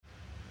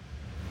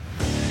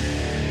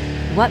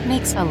What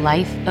makes a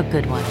life a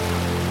good one?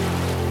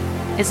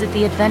 Is it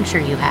the adventure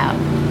you have?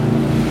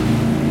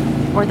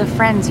 Or the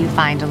friends you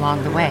find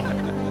along the way?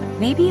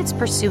 Maybe it's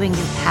pursuing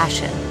your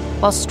passion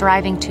while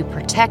striving to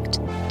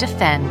protect,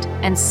 defend,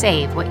 and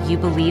save what you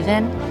believe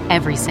in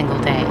every single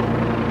day.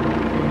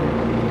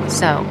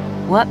 So,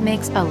 what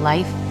makes a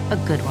life a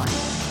good one?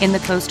 In the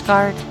Coast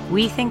Guard,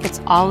 we think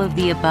it's all of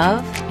the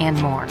above and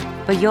more,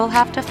 but you'll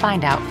have to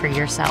find out for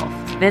yourself.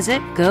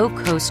 Visit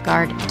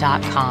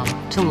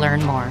gocoastguard.com to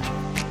learn more.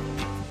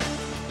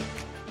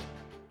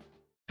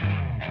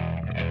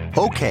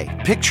 Okay,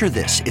 picture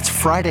this. It's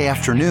Friday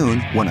afternoon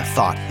when a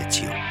thought hits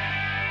you.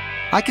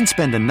 I can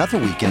spend another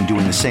weekend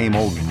doing the same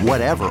old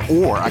whatever,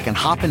 or I can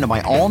hop into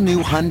my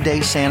all-new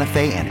Hyundai Santa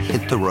Fe and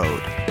hit the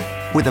road.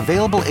 With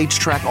available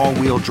H-Track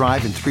all-wheel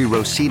drive and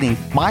 3-row seating,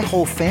 my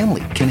whole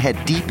family can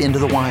head deep into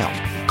the wild.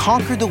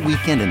 Conquer the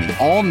weekend in the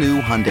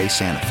all-new Hyundai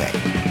Santa Fe.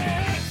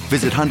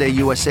 Visit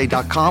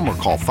HyundaiUSA.com or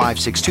call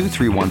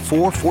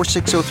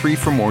 562-314-4603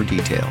 for more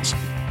details.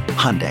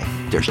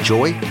 Hyundai, there's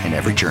joy in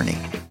every journey.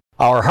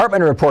 Our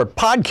Hartman Report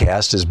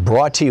podcast is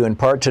brought to you in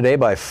part today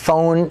by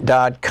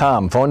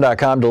Phone.com.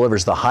 Phone.com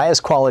delivers the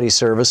highest quality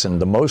service and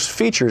the most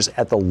features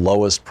at the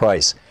lowest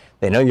price.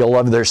 They know you'll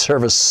love their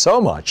service so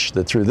much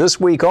that through this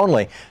week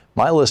only,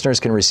 my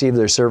listeners can receive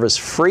their service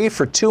free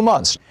for 2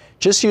 months.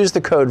 Just use the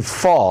code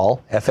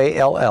FALL,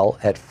 F-A-L-L,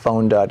 at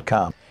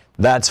Phone.com.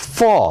 That's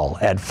FALL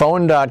at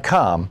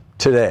Phone.com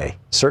today.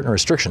 Certain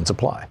restrictions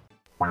apply.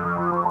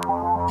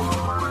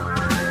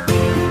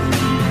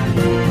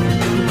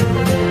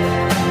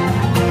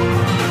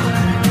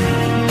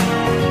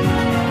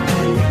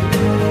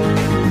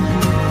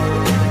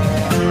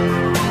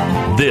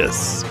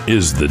 This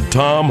is the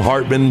Thom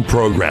Hartmann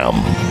Program.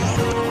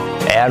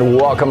 And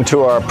welcome to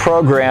our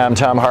program.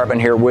 Thom Hartmann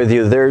here with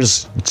you.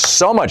 There's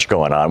so much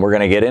going on we're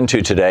going to get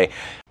into today.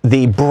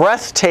 The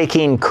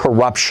breathtaking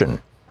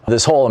corruption,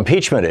 this whole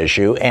impeachment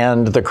issue,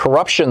 and the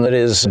corruption that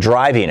is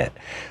driving it.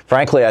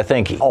 Frankly, I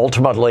think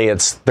ultimately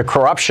it's the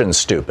corruption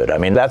stupid. I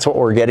mean, that's what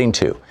we're getting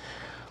to.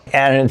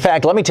 And in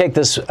fact, let me take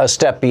this a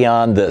step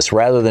beyond this,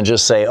 rather than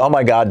just say, oh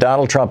my God,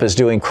 Donald Trump is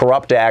doing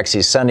corrupt acts.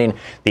 He's sending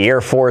the Air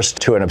Force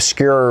to an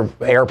obscure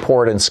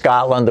airport in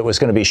Scotland that was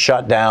going to be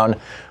shut down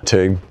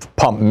to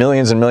pump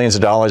millions and millions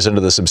of dollars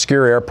into this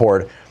obscure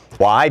airport.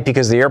 Why?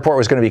 Because the airport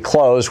was going to be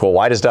closed. Well,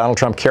 why does Donald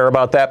Trump care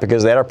about that?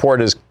 Because that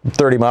airport is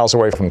 30 miles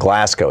away from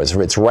Glasgow.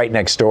 It's right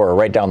next door,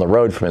 right down the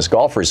road from his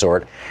golf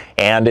resort.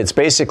 And it's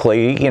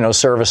basically,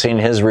 servicing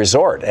his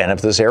resort. And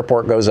if this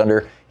airport goes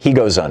under, he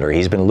goes under.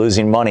 He's been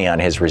losing money on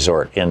his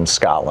resort in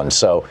Scotland.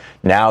 So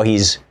now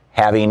he's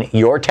having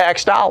your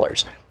tax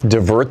dollars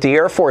divert the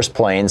Air Force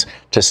planes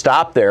to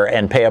stop there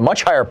and pay a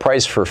much higher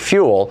price for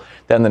fuel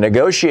than the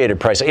negotiated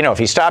price. If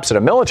he stops at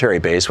a military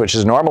base, which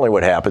is normally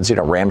what happens,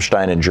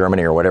 Ramstein in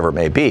Germany or whatever it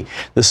may be.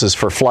 This is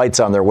for flights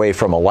on their way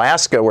from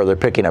Alaska, where they're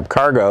picking up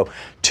cargo,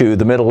 to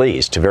the Middle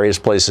East, to various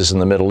places in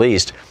the Middle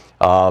East,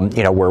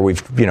 where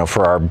we've,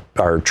 for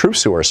our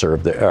troops who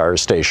are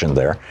stationed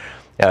there.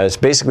 It's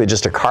basically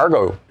just a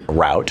cargo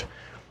route.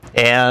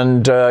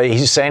 And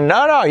he's saying,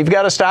 no, you've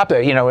got to stop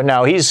that.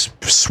 Now he's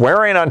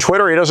swearing on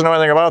Twitter he doesn't know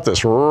anything about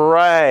this.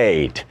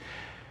 Right.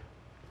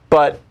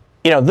 But,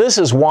 this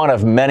is one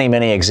of many,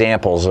 many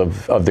examples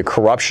of the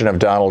corruption of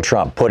Donald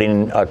Trump,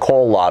 putting a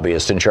coal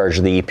lobbyist in charge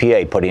of the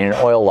EPA, putting an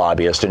oil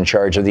lobbyist in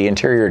charge of the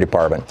Interior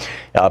Department,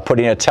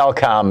 putting a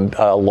telecom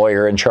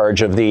lawyer in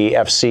charge of the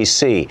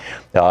FCC,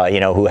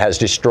 who has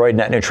destroyed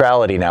net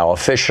neutrality now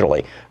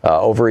officially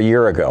over a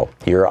year ago.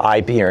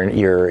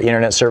 Your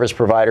internet service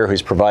provider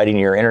who's providing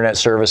your internet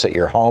service at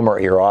your home or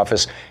at your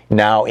office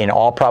now, in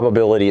all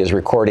probability, is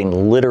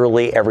recording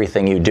literally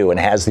everything you do and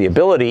has the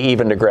ability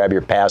even to grab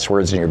your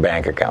passwords and your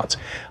bank accounts.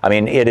 I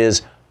mean, it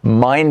is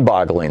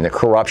mind-boggling, the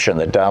corruption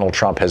that Donald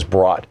Trump has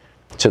brought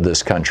to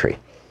this country.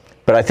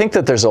 But I think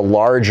that there's a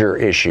larger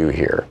issue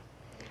here.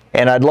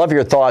 And I'd love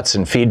your thoughts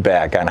and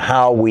feedback on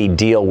how we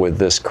deal with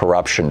this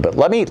corruption. But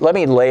let me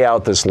lay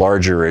out this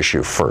larger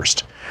issue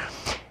first.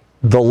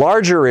 The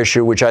larger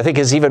issue, which I think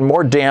is even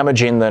more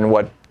damaging than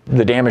what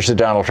the damage that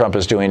Donald Trump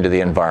is doing to the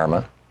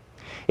environment.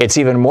 It's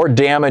even more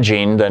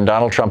damaging than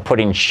Donald Trump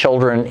putting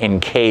children in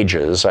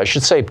cages. I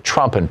should say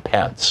Trump and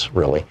Pence,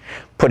 really,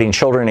 putting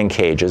children in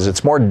cages.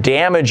 It's more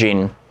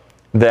damaging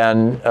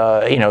than,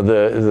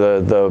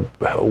 the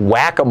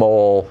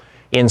whack-a-mole,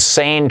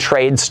 insane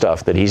trade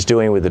stuff that he's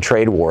doing with the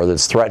trade war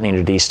that's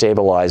threatening to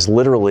destabilize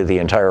literally the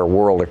entire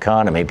world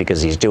economy,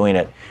 because he's doing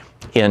it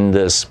in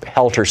this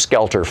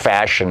helter-skelter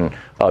fashion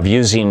of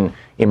using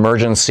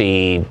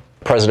emergency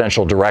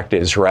presidential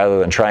directives rather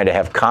than trying to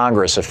have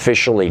Congress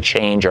officially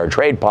change our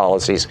trade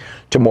policies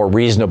to more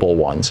reasonable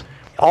ones.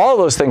 All of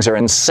those things are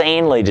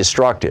insanely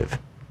destructive.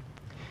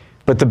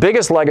 But the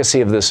biggest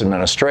legacy of this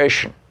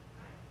administration,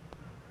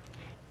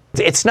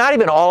 it's not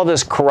even all of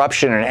this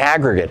corruption in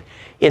aggregate.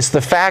 It's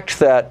the fact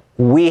that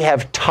we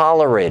have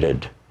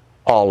tolerated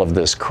all of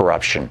this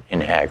corruption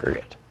in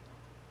aggregate.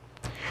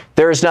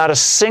 There is not a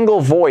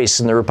single voice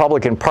in the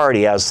Republican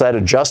Party outside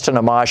of Justin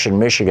Amash in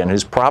Michigan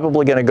who's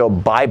probably going to go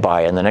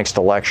bye-bye in the next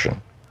election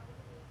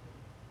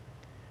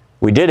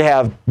We did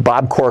have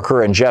Bob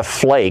Corker and Jeff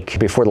Flake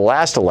before the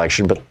last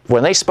election, but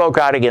when they spoke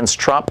out against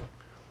Trump,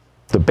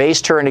 the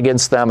base turned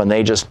against them and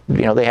they just,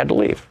 they had to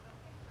leave.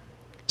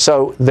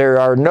 So there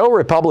are no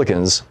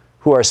Republicans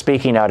who are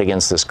speaking out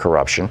against this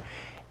corruption.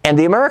 And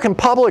the American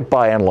public,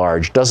 by and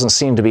large, doesn't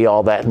seem to be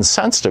all that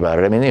incensed about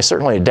it. I mean,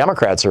 certainly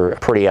Democrats are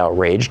pretty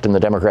outraged, and the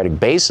Democratic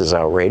base is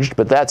outraged,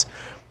 but that's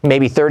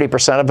maybe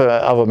 30%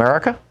 of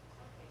America.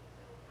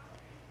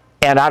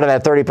 And out of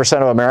that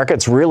 30% of America,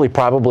 it's really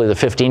probably the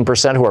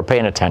 15% who are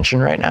paying attention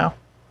right now.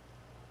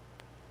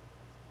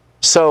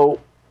 So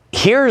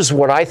here's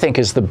what I think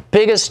is the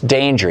biggest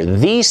danger,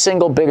 the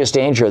single biggest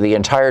danger of the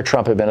entire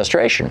Trump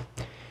administration.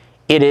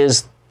 It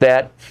is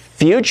that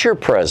future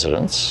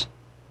presidents,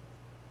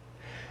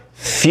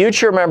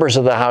 future members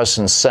of the House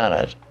and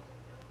Senate,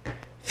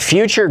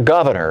 future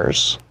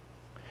governors,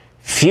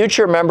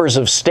 future members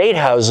of state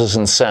houses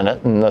and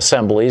Senate and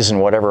assemblies and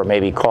whatever it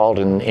may be called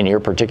in your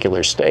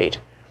particular state,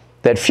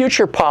 that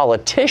future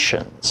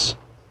politicians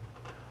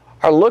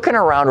are looking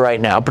around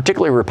right now,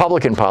 particularly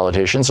Republican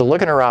politicians, are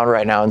looking around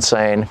right now and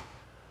saying,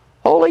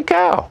 holy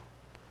cow,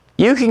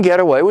 you can get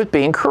away with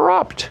being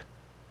corrupt.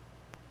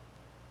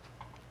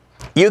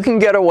 You can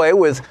get away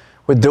with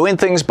doing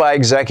things by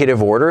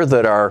executive order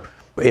that are,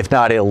 if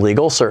not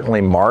illegal,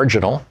 certainly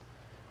marginal.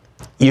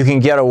 You can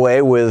get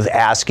away with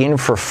asking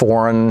for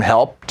foreign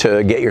help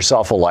to get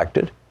yourself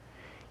elected.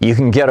 You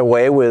can get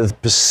away with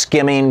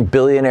skimming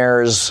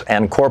billionaires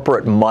and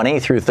corporate money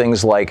through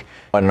things like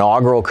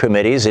inaugural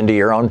committees into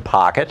your own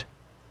pocket.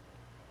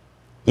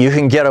 You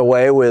can get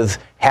away with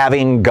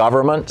having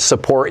government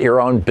support your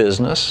own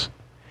business.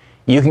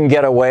 You can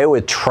get away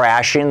with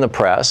trashing the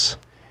press.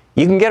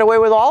 You can get away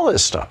with all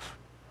this stuff.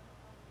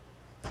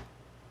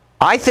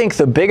 I think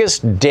the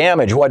biggest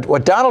damage,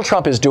 what Donald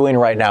Trump is doing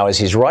right now is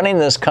he's running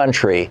this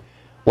country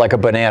like a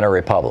banana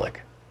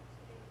republic.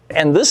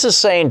 And this is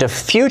saying to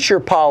future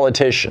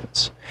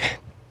politicians,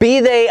 be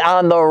they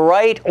on the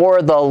right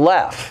or the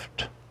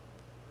left,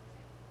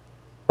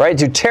 right?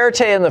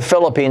 Duterte in the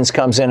Philippines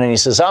comes in and he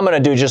says, I'm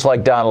going to do just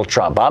like Donald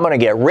Trump. I'm going to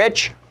get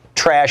rich,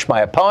 trash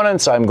my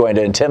opponents, I'm going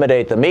to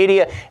intimidate the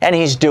media, and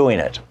he's doing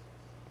it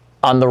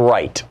on the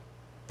right.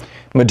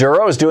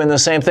 Maduro is doing the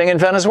same thing in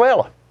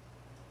Venezuela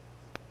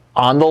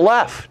on the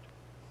left.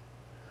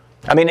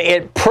 I mean,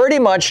 it pretty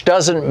much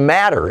doesn't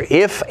matter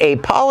if a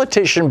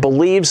politician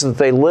believes that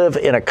they live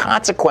in a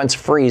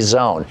consequence-free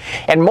zone.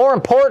 And more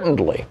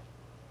importantly,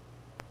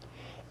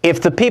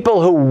 if the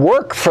people who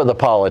work for the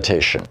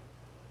politician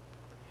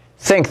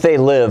think they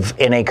live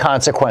in a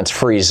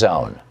consequence-free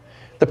zone.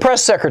 The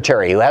press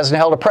secretary who hasn't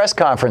held a press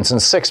conference in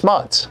 6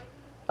 months.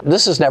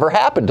 This has never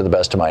happened to the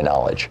best of my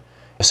knowledge,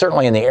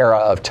 certainly in the era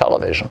of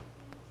television.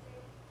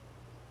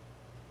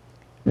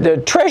 The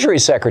Treasury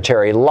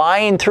Secretary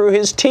lying through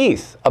his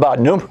teeth about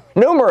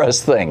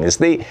numerous things.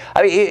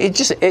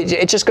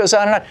 It just goes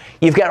on and on.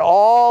 You've got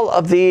all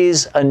of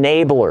these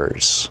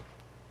enablers.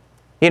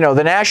 The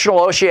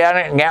National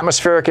Oceanic and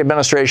Atmospheric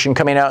Administration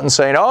coming out and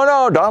saying, oh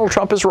no, Donald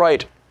Trump is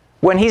right,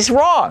 when he's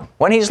wrong,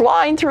 when he's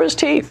lying through his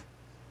teeth.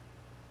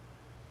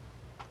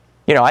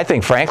 I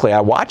think, frankly, I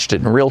watched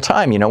it in real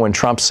time, when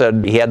Trump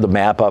said he had the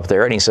map up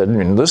there and he said,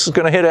 this is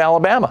going to hit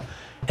Alabama.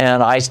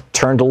 And I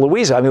turned to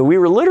Louise. I mean, we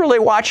were literally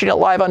watching it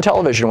live on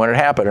television when it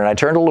happened. And I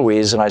turned to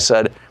Louise and I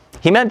said,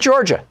 he meant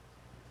Georgia.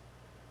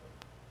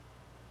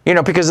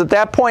 Because at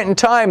that point in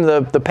time,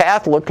 the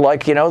path looked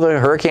like, the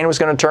hurricane was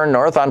going to turn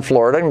north on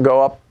Florida and go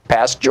up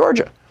past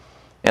Georgia.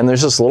 And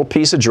there's this little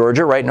piece of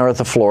Georgia right north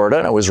of Florida,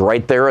 and it was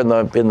right there in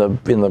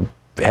the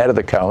head of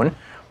the cone.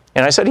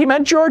 And I said, he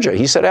meant Georgia.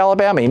 He said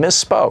Alabama. He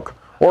misspoke.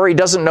 Or he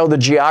doesn't know the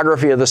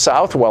geography of the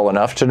South well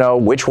enough to know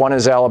which one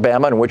is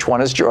Alabama and which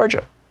one is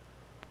Georgia.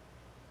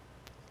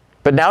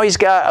 But now he's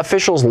got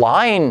officials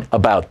lying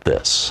about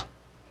this.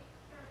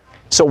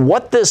 So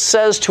what this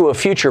says to a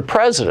future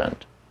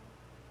president,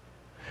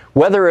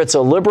 whether it's a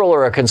liberal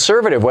or a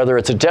conservative, whether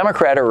it's a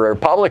Democrat or a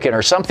Republican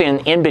or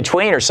something in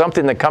between or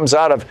something that comes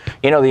out of,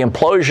 the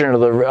implosion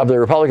of the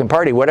Republican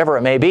Party, whatever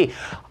it may be,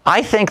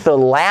 I think the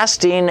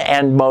lasting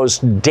and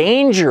most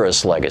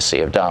dangerous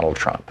legacy of Donald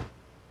Trump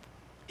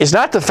is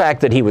not the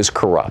fact that he was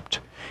corrupt.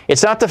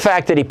 It's not the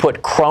fact that he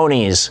put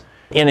cronies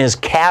in his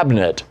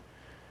cabinet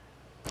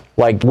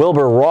like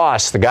Wilbur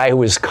Ross, the guy who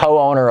was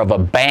co-owner of a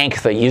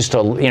bank that used to,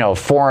 an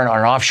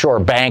offshore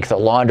bank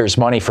that launders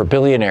money for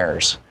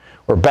billionaires.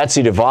 Or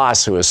Betsy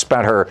DeVos, who has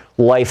spent her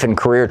life and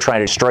career trying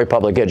to destroy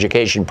public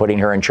education, putting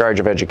her in charge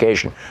of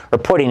education. Or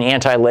putting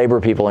anti-labor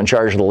people in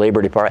charge of the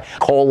Labor Department.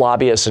 Coal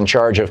lobbyists in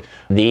charge of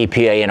the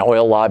EPA and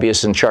oil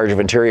lobbyists in charge of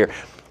Interior.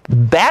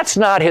 That's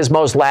not his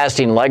most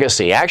lasting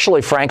legacy.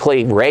 Actually,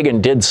 frankly,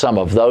 Reagan did some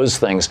of those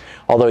things,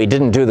 although he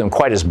didn't do them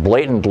quite as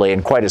blatantly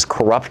and quite as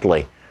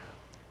corruptly.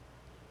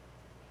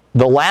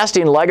 The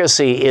lasting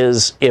legacy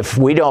is if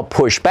we don't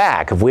push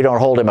back, if we don't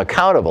hold him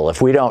accountable, if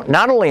we don't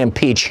not only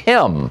impeach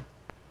him,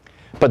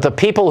 but the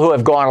people who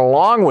have gone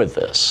along with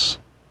this.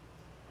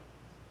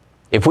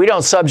 if we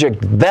don't subject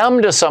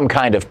them to some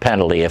kind of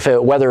penalty,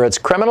 whether it's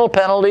criminal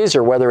penalties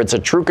or whether it's a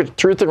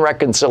Truth and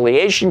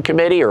Reconciliation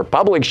Committee or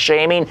public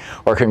shaming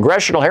or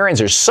congressional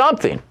hearings or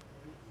something,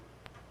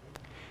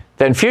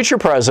 then future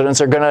presidents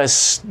are going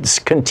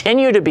to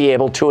continue to be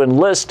able to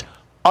enlist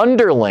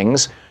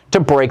underlings to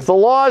break the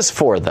laws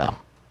for them.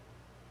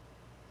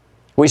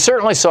 We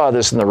certainly saw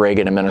this in the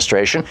Reagan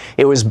administration.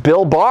 It was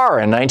Bill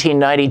Barr in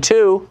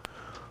 1992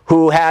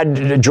 who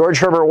had George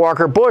Herbert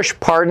Walker Bush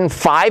pardon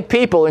 5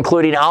 people,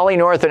 including Ollie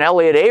North and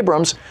Elliott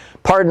Abrams,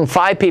 pardoned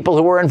 5 people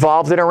who were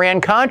involved in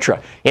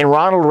Iran-Contra. In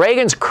Ronald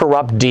Reagan's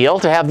corrupt deal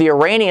to have the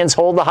Iranians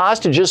hold the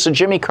hostages so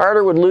Jimmy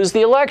Carter would lose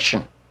the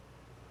election.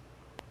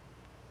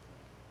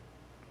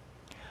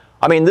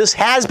 I mean, this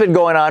has been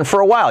going on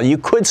for a while. You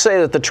could say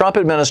that the Trump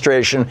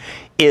administration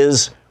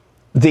is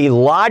the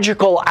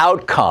logical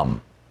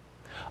outcome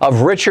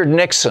of Richard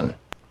Nixon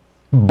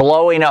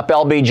blowing up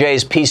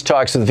LBJ's peace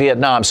talks with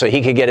Vietnam so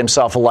he could get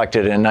himself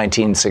elected in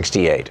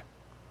 1968.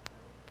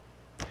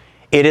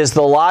 It is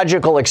the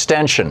logical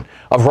extension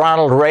of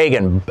Ronald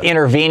Reagan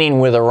intervening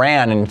with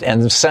Iran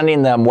and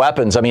sending them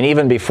weapons. I mean,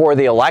 even before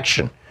the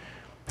election,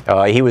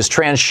 he was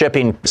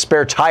transshipping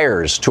spare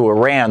tires to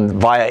Iran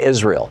via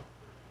Israel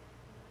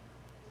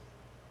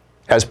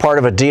as part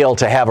of a deal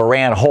to have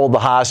Iran hold the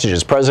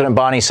hostages. President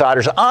Bonnie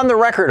Sauter's on the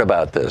record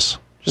about this.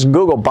 Just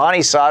Google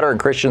Bonnie Sauter and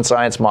Christian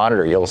Science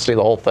Monitor. You'll see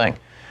the whole thing.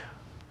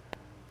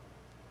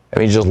 I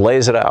mean, he just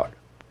lays it out.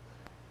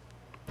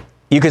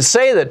 You could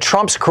say that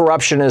Trump's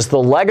corruption is the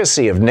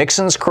legacy of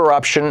Nixon's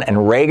corruption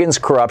and Reagan's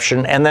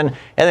corruption, and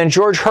then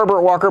George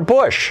Herbert Walker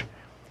Bush.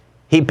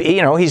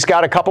 He's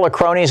got a couple of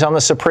cronies on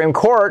the Supreme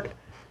Court,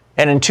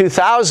 and in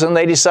 2000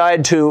 they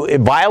decide to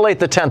violate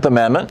the 10th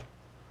Amendment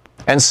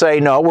and say,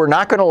 no, we're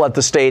not going to let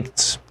the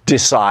states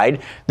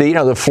decide.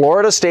 The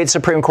Florida State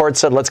Supreme Court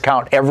said, let's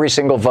count every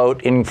single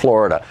vote in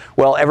Florida.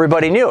 Well,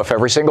 everybody knew if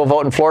every single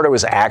vote in Florida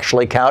was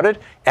actually counted,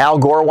 Al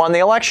Gore won the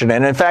election.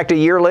 And in fact, a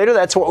year later,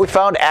 that's what we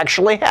found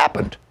actually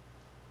happened.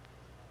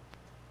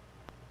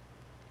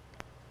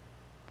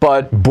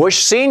 But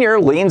Bush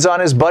Sr. leans on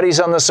his buddies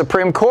on the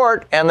Supreme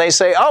Court, and they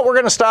say, oh, we're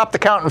going to stop the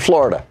count in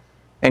Florida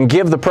and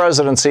give the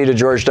presidency to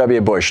George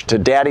W. Bush, to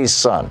Daddy's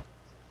son.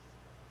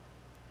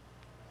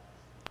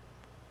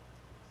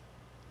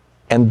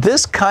 And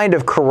this kind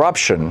of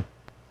corruption,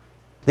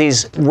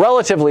 these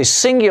relatively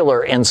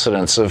singular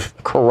incidents of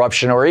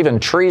corruption or even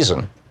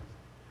treason,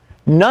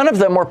 none of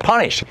them were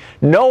punished.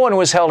 No one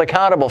was held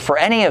accountable for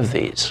any of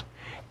these.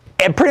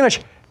 And pretty much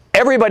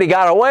everybody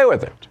got away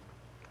with it.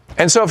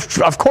 And so,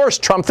 of course,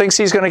 Trump thinks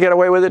he's going to get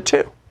away with it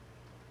too.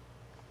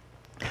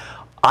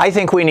 I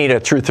think we need a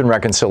Truth and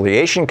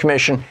Reconciliation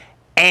Commission,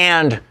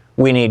 and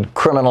we need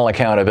criminal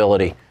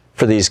accountability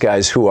for these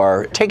guys who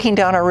are taking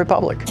down our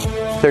republic.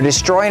 They're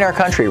destroying our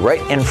country right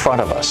in front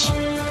of us.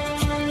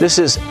 This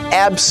is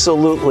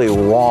absolutely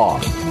wrong.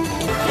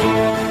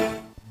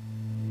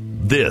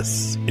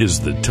 This is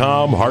the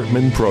Thom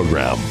Hartmann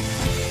Program.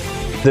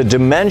 The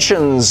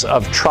dimensions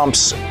of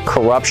Trump's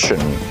corruption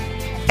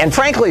and,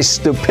 frankly,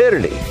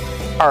 stupidity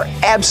are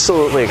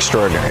absolutely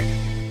extraordinary.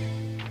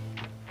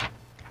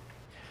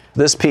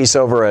 This piece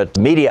over at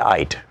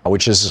Mediaite,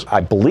 which is, I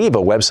believe, a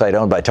website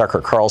owned by Tucker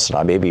Carlson.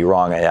 I may be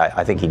wrong.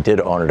 I think he did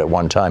own it at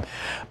one time.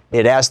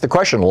 It asked the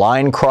question,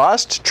 line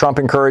crossed? Trump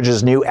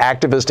encourages new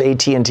activist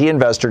AT&T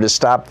investor to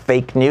stop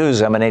fake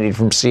news emanating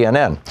from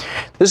CNN.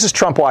 This is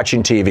Trump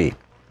watching TV.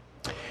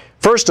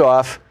 First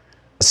off,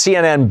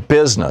 CNN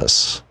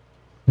Business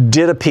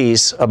did a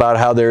piece about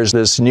how there's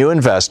this new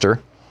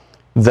investor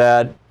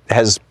that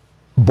has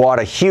bought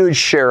a huge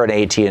share in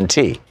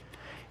AT&T.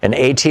 And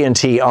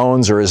AT&T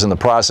owns or is in the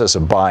process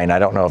of buying, I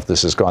don't know if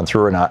this has gone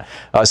through or not,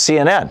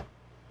 CNN.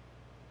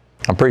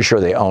 I'm pretty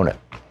sure they own it.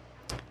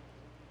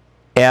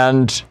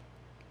 And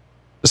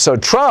so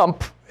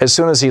Trump, as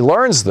soon as he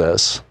learns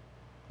this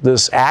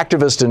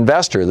activist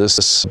investor,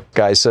 this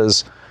guy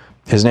says,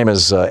 his name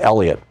is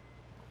Elliott.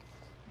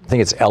 I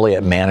think it's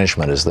Elliott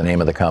Management is the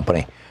name of the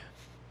company.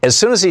 As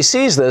soon as he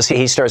sees this,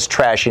 he starts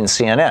trashing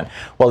CNN.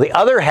 Well, the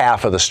other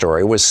half of the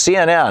story was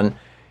CNN.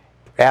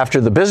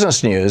 After the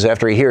business news,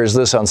 after he hears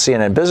this on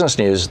CNN Business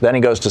News, then he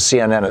goes to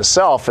CNN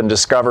itself and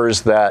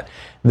discovers that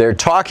they're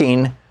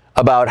talking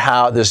about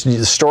how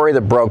this story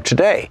that broke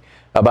today,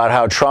 about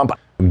how Trump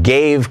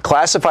gave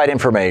classified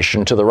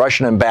information to the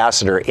Russian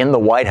ambassador in the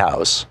White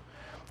House,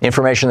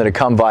 information that had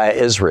come via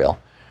Israel,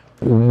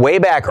 way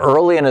back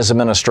early in his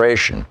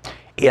administration.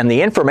 And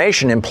the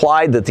information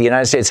implied that the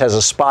United States has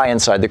a spy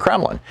inside the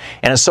Kremlin.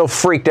 And it so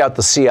freaked out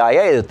the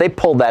CIA that they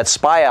pulled that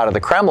spy out of the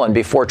Kremlin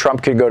before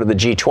Trump could go to the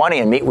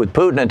G20 and meet with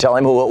Putin and tell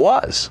him who it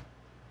was.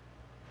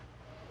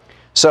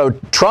 So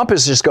Trump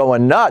is just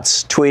going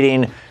nuts,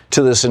 tweeting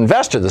to this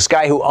investor, this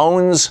guy who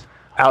owns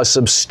a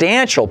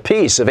substantial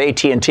piece of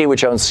AT&T,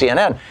 which owns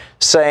CNN,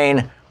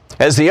 saying,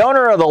 as the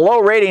owner of the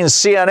low-ratings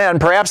CNN,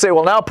 perhaps they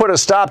will now put a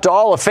stop to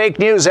all the fake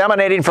news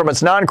emanating from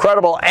its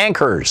non-credible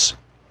anchors.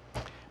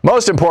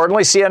 Most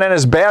importantly, CNN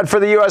is bad for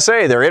the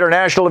USA. Their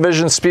international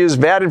division spews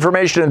bad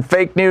information and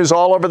fake news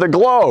all over the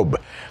globe.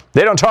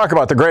 They don't talk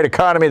about the great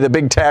economy, the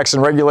big tax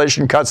and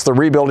regulation cuts, the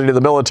rebuilding of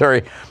the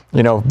military,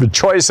 the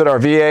choice at our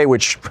VA,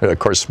 which, of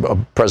course,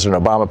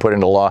 President Obama put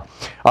into law,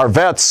 our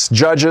vets,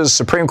 judges,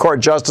 Supreme Court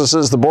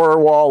justices, the border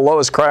wall,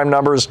 lowest crime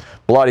numbers,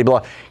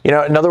 blah-de-blah.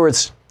 In other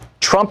words,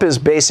 Trump is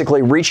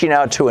basically reaching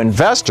out to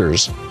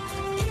investors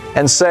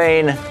and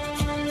saying,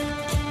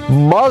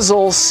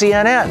 muzzle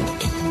CNN.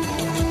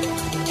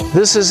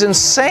 This is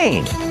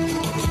insane.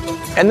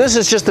 And this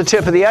is just the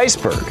tip of the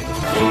iceberg.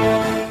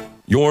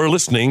 You're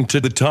listening to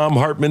the Thom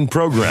Hartmann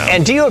Program.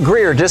 And do you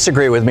agree or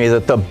disagree with me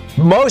that the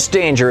most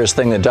dangerous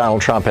thing that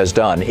Donald Trump has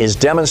done is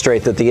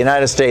demonstrate that the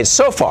United States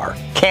so far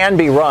can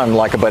be run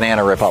like a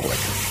banana republic?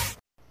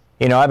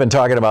 I've been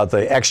talking about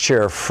the X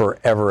chair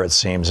forever, it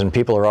seems, and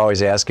people are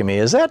always asking me,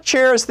 is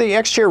the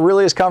X chair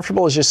really as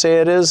comfortable as you say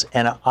it is?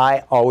 And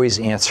I always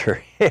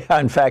answer, yeah.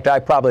 In fact, I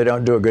probably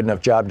don't do a good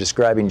enough job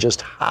describing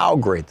just how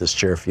great this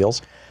chair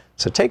feels.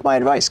 So take my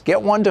advice,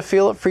 get one to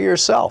feel it for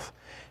yourself.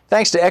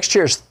 Thanks to X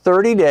Chair's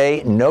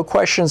 30-day, no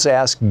questions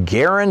asked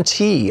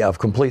guarantee of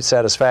complete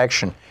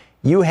satisfaction,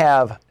 you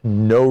have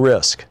no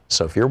risk.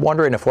 So if you're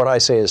wondering if what I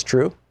say is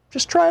true,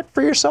 just try it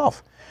for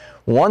yourself.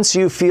 Once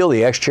you feel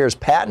the X Chair's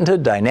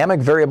patented dynamic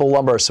variable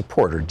lumbar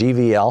support, or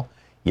DVL,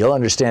 you'll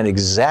understand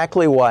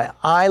exactly why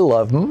I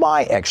love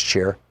my X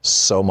Chair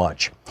so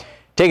much.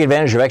 Take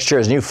advantage of X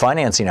Chair's new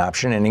financing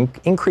option and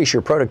increase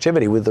your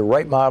productivity with the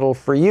right model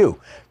for you,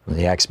 from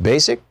the X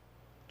Basic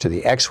to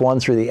the X1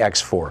 through the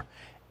X4.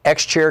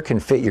 X Chair can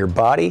fit your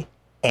body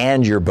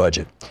and your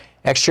budget.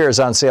 X Chair is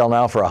on sale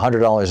now for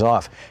 $100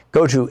 off.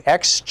 Go to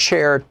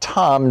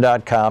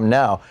xchairtom.com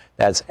now.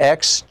 That's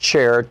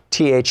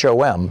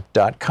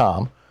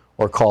xchairtom.com,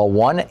 or call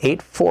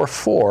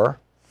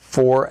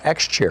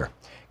 1-844-4XChair.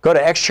 Go to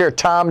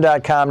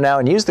xchairtom.com now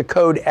and use the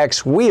code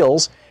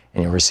XWheels,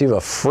 and you'll receive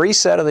a free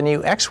set of the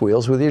new X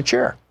Wheels with your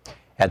chair.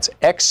 That's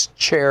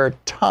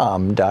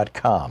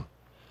xchairtom.com.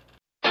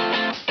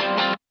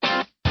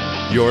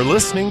 You're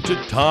listening to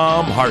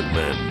Thom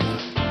Hartmann.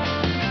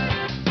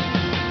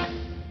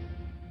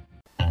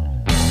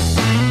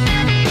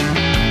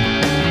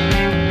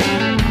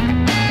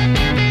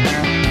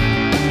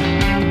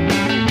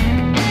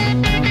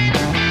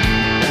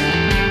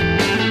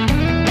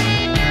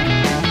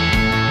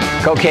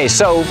 Okay,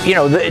 so,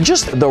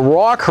 just the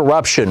raw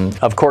corruption,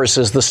 of course,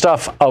 is the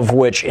stuff of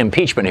which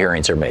impeachment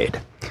hearings are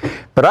made.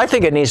 But I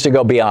think it needs to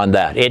go beyond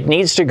that. It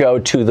needs to go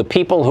to the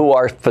people who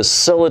are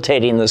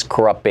facilitating this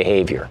corrupt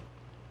behavior.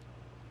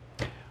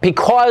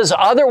 Because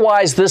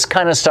otherwise this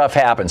kind of stuff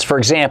happens. For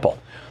example,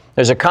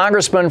 there's a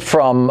congressman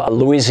from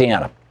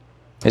Louisiana.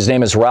 His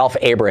name is Ralph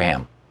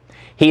Abraham.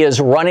 He is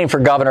running for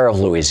governor of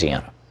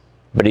Louisiana,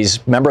 but he's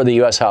a member of the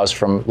U.S. House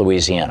from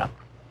Louisiana.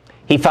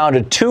 He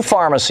founded two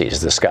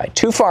pharmacies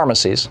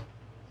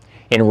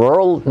in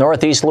rural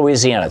northeast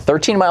Louisiana,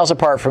 13 miles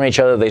apart from each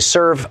other. They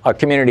serve a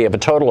community of a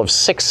total of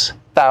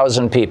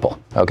 6,000 people,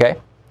 okay?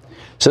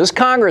 So this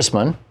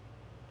congressman,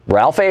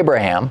 Ralph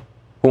Abraham,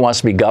 who wants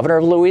to be governor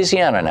of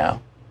Louisiana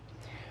now,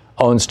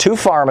 owns two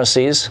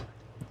pharmacies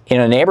in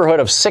a neighborhood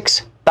of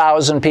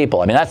 6,000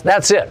 people. I mean,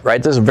 that's it,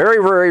 right? This is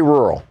very, very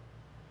rural.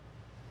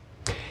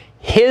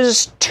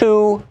 His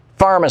two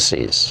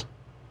pharmacies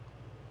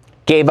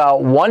gave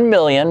out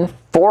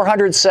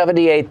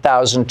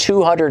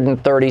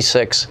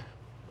 1,478,236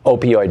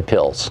 opioid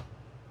pills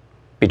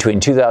between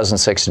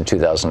 2006 and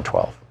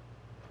 2012.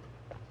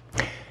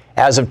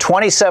 As of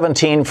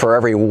 2017, for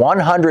every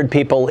 100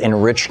 people in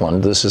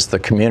Richland, this is the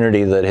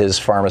community that his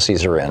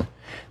pharmacies are in,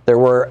 there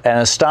were an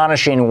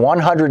astonishing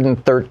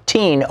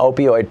 113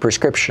 opioid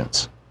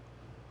prescriptions.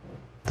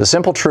 The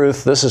simple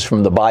truth, this is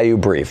from the Bayou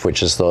Brief,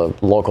 which is the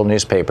local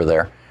newspaper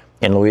there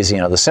in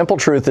Louisiana. The simple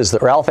truth is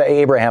that Ralph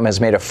Abraham has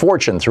made a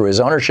fortune through his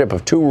ownership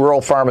of two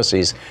rural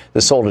pharmacies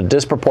that sold a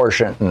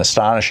disproportionate and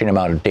astonishing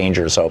amount of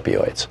dangerous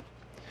opioids.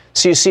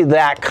 So you see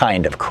that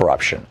kind of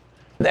corruption.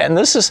 And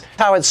this is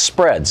how it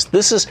spreads.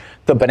 This is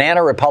the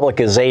banana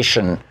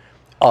Republic-Ization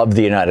of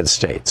the United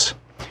States.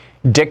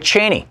 Dick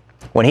Cheney,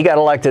 when he got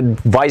elected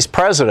vice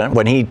president,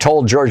 when he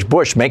told George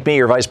Bush, make me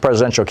your vice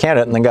presidential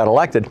candidate, and then got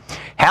elected,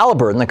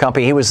 Halliburton, the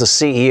company he was the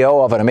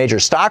CEO of and a major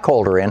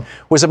stockholder in,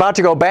 was about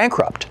to go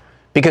bankrupt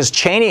because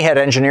Cheney had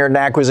engineered an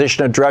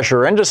acquisition of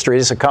Drescher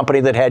Industries, a company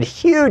that had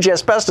huge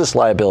asbestos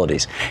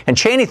liabilities. And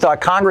Cheney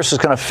thought Congress was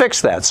going to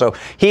fix that, so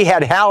he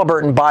had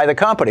Halliburton buy the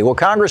company. Well,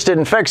 Congress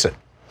didn't fix it.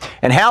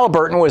 And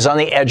Halliburton was on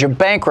the edge of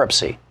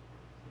bankruptcy.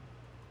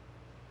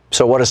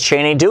 So what does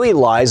Cheney do? He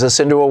lies us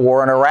into a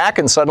war in Iraq,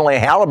 and suddenly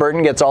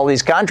Halliburton gets all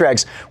these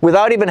contracts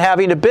without even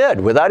having to bid,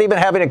 without even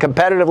having to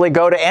competitively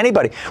go to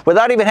anybody,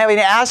 without even having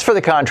to ask for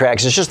the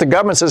contracts. It's just the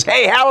government says,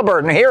 hey,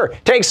 Halliburton, here,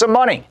 take some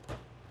money.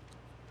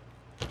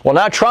 Well,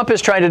 now Trump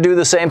is trying to do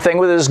the same thing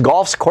with his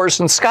golf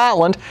course in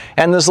Scotland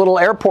and this little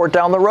airport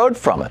down the road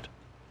from it.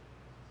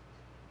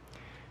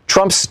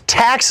 Trump's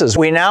taxes,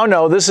 we now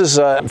know this is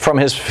from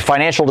his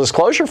financial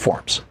disclosure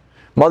forms.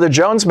 Mother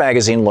Jones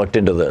magazine looked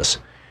into this.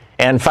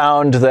 and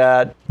found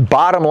that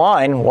bottom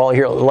line, well,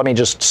 here, let me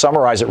just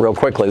summarize it real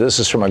quickly. This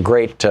is from a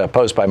great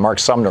post by Mark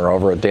Sumner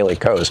over at Daily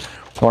Kos,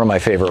 one of my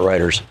favorite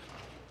writers.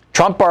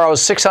 Trump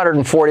borrows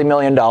 $640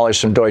 million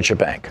from Deutsche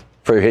Bank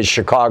for his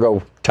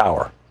Chicago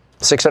tower.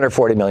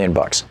 $640 million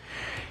bucks.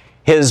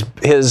 His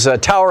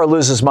tower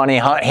loses money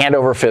hand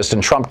over fist,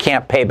 and Trump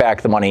can't pay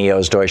back the money he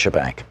owes Deutsche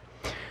Bank.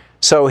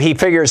 So he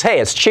figures, hey,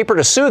 it's cheaper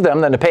to sue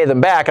them than to pay them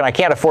back, and I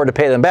can't afford to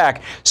pay them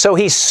back. So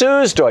he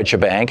sues Deutsche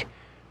Bank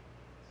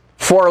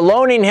for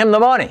loaning him the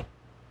money.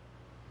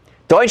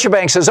 Deutsche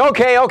Bank says,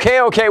 okay,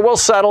 we'll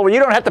settle. You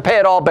don't have to pay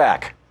it all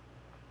back.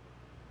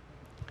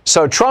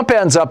 So Trump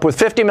ends up with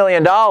 $50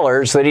 million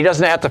that he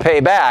doesn't have to pay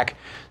back.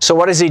 So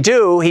what does he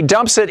do? He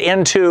dumps it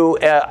into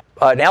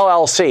an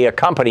LLC, a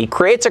company,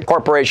 creates a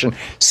corporation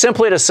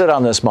simply to sit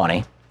on this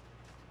money.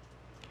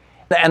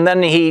 And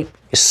then he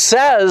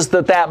says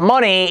that that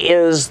money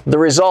is the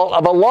result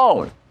of a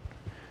loan,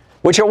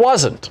 which it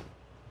wasn't.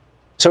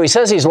 So he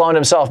says he's loaned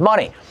himself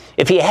money.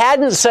 If he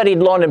hadn't said he'd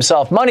loaned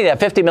himself money, that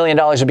 $50 million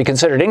would be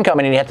considered income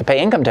and he'd have to pay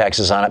income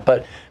taxes on it.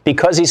 But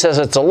because he says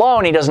it's a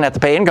loan, he doesn't have to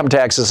pay income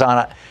taxes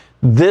on it.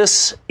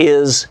 This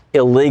is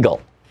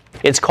illegal.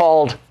 It's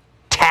called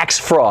tax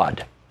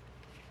fraud.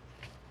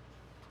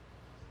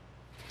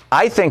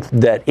 I think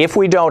that if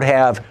we don't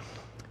have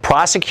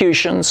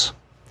prosecutions,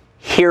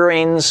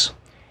 hearings,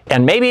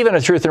 and maybe even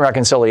a Truth and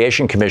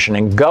Reconciliation Commission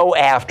and go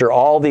after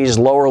all these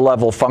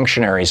lower-level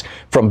functionaries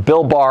from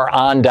Bill Barr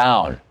on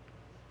down,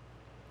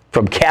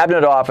 from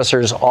cabinet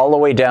officers all the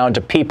way down to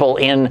people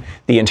in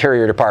the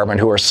Interior Department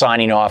who are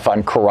signing off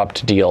on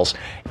corrupt deals,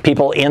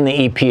 people in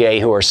the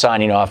EPA who are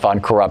signing off on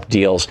corrupt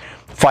deals,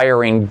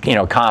 firing,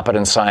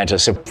 competent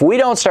scientists. If we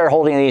don't start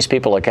holding these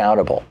people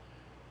accountable,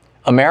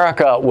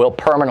 America will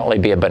permanently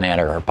be a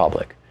banana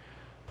republic.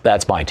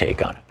 That's my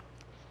take on it.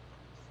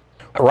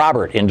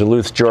 Robert in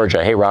Duluth,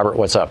 Georgia. Hey, Robert,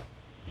 what's up?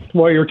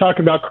 Well, you're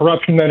talking about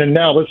corruption then and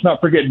now. Let's not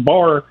forget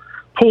Barr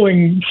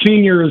pulling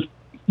seniors'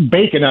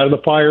 bacon out of the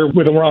fire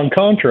with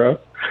Iran-Contra,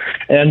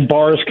 and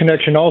Barr's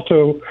connection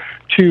also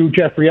to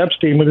Jeffrey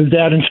Epstein with his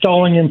dad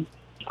installing him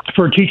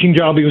for a teaching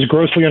job he was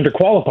grossly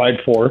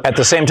underqualified for. At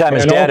the same time,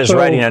 his dad is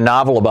writing a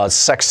novel about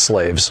sex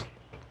slaves.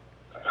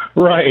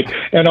 Right.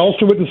 And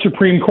also with the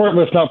Supreme Court,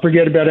 let's not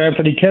forget about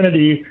Anthony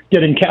Kennedy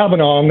getting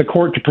Kavanaugh on the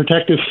court to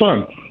protect his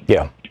son.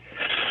 Yeah.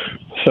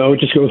 So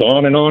it just goes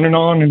on and on and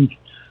on, and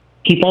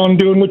keep on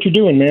doing what you're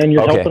doing, man.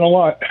 You're helping a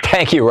lot.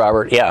 Thank you,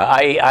 Robert. Yeah,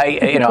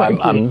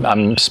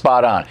 I'm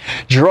spot on.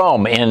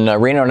 Jerome in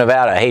Reno,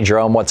 Nevada. Hey,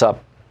 Jerome, what's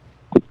up?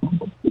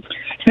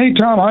 Hey,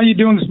 Tom, how you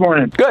doing this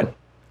morning? Good.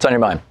 What's on your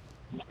mind?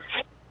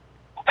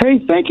 Hey,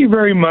 thank you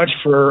very much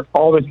for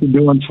all that you're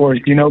doing for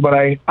us, but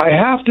I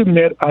have to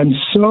admit I'm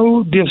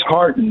so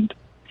disheartened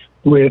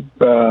with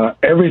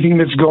everything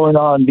that's going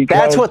on. Because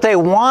that's what they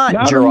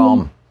want,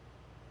 Jerome.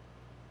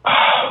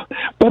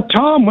 But,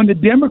 Tom, when the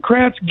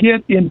Democrats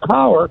get in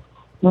power,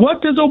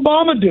 what does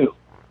Obama do?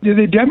 Do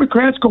the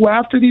Democrats go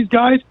after these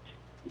guys?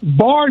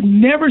 Barr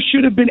never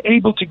should have been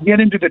able to get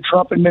into the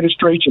Trump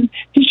administration.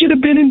 He should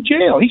have been in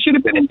jail. He should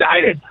have been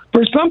indicted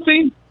for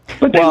something.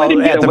 But they let him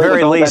get at the away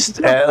very with least,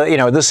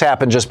 this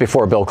happened just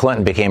before Bill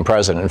Clinton became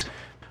president.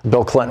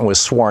 Bill Clinton was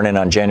sworn in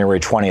on January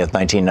 20th,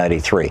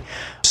 1993.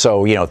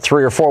 So,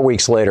 3 or 4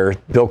 weeks later,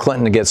 Bill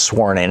Clinton gets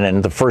sworn in,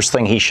 and the first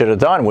thing he should have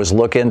done was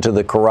look into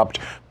the corrupt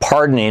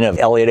pardoning of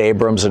Elliot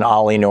Abrams and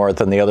Ollie North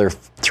and the other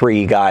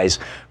 3 guys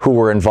who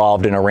were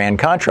involved in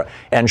Iran-Contra,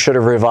 and should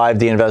have revived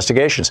the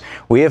investigations.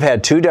 We have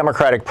had 2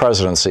 Democratic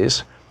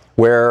presidencies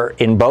where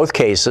in both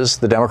cases,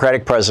 the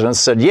Democratic presidents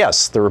said,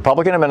 yes, the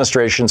Republican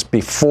administrations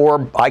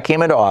before I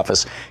came into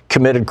office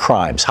committed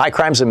crimes, high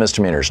crimes and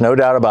misdemeanors, no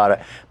doubt about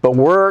it. But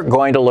we're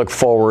going to look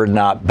forward,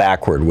 not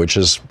backward, which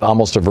is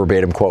almost a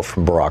verbatim quote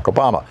from Barack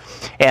Obama.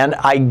 And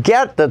I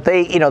get that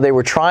they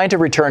were trying to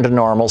return to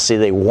normalcy.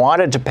 They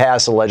wanted to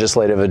pass a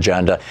legislative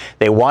agenda.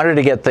 They wanted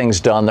to get things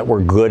done that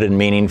were good and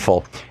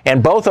meaningful.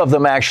 And both of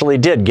them actually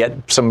did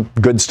get some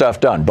good stuff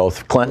done,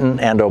 both Clinton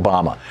and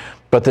Obama.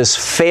 But this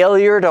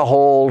failure to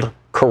hold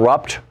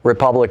corrupt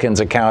Republicans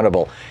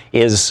accountable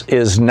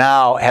has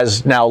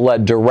now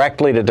led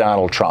directly to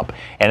Donald Trump.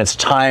 And it's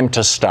time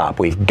to stop.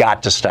 We've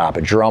got to stop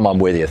it. Jerome, I'm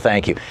with you.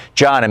 Thank you.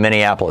 John in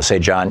Minneapolis. Hey,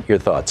 John, your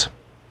thoughts.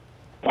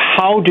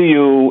 How do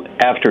you,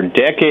 after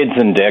decades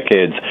and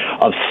decades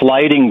of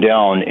sliding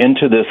down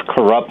into this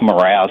corrupt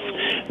morass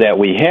that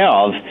we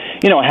have,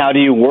 how do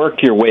you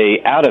work your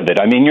way out of it?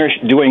 I mean, you're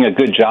doing a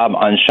good job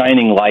on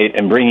shining light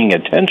and bringing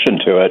attention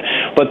to it,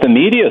 but the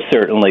media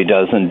certainly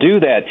doesn't do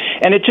that.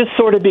 And it just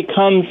sort of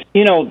becomes,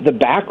 the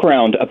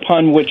background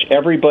upon which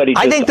everybody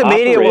just I think the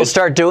operates. media will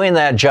start doing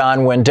that,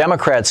 John, when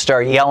Democrats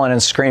start yelling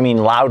and screaming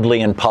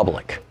loudly in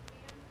public.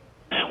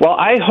 Well,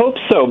 I hope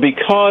so,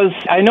 because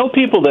I know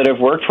people that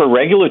have worked for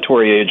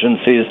regulatory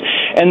agencies,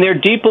 and they're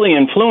deeply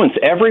influenced.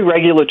 Every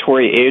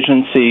regulatory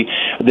agency,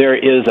 there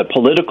is a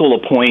political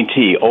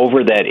appointee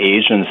over that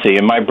agency,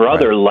 and my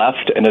brother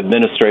left an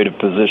administrative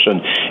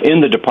position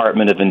in the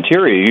Department of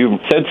Interior. You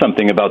said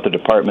something about the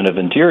Department of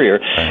Interior,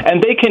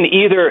 and they can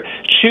either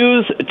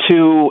choose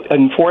to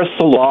enforce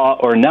the law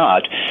or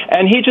not,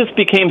 and he just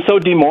became so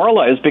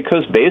demoralized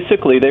because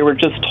basically they were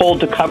just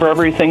told to cover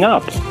everything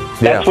up.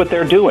 That's what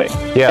they're doing.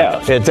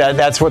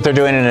 That's what they're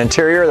doing in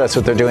Interior. That's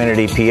what they're doing at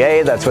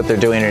EPA. That's what they're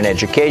doing in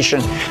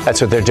Education.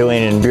 That's what they're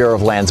doing in Bureau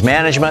of Lands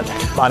Management.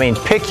 I mean,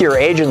 pick your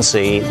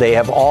agency. They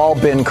have all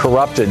been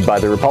corrupted by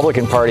the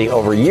Republican Party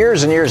over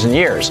years and years and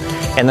years,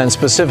 and then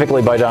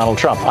specifically by Donald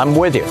Trump. I'm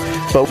with you.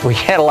 But we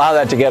can't allow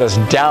that to get us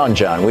down,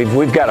 John.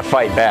 We've got to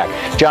fight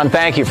back. John,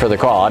 thank you for the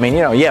call. I mean,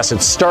 yes,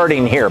 it's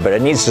starting here, but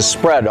it needs to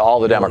spread to all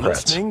the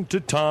Democrats. Listening to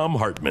Thom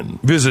Hartmann.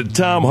 Visit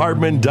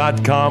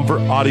ThomHartmann.com for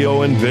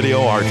audio and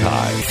video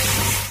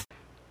archive.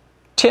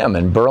 Tim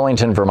in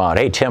Burlington, Vermont.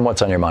 Hey, Tim,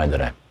 what's on your mind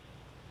today?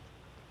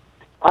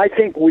 I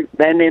think we've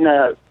been in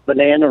a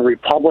banana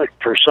republic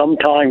for some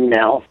time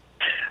now.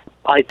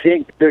 I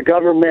think the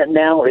government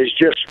now is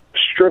just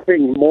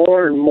stripping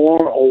more and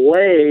more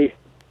away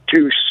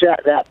to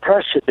set that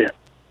precedent.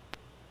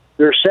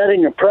 They're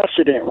setting a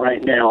precedent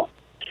right now.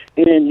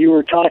 And you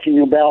were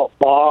talking about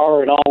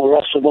Barr and all the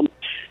rest of them.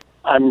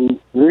 I'm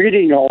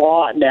reading a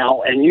lot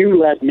now, and you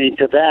led me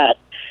to that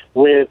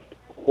with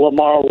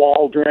Lamar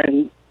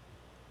Waldron,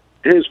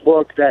 his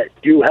book that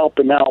you helped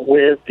him out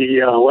with,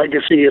 The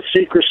Legacy of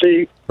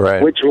Secrecy,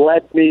 which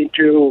led me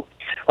to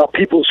A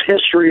People's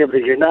History of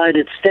the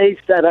United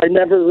States that I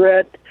never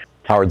read,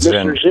 Howard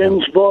Zinn. Mr.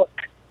 Zinn's book.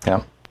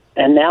 Yeah.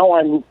 And now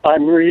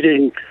I'm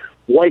reading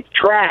White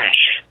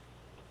Trash.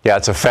 Yeah,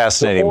 it's a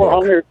fascinating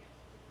book.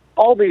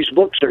 All these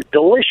books are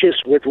delicious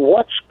with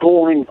what's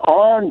going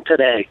on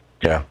today.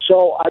 Yeah.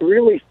 So I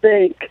really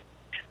think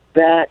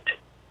that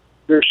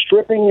they're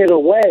stripping it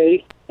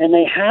away, and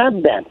they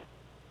have been.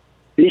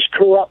 These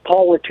corrupt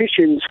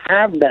politicians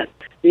have been.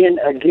 And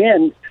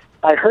again,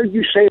 I heard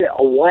you say that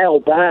a while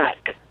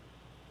back.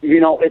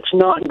 It's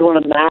not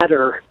going to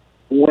matter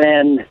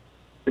when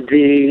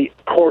the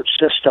court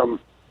system,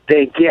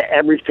 they get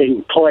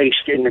everything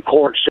placed in the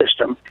court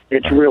system.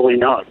 It's really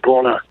not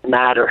going to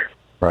matter.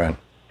 Right.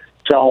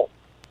 So,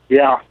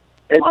 yeah.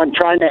 I'm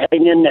trying to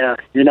hang in there,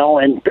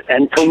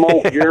 and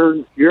promote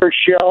your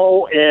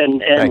show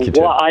and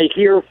what I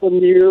hear from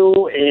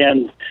you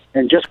and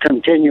just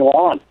continue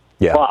on.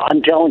 Yeah. Well,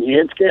 I'm telling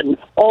you, it's getting...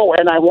 Oh,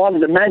 and I wanted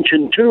to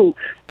mention, too,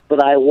 that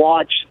I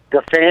watched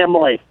The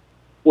Family,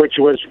 which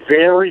was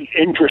very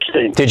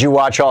interesting. Did you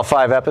watch all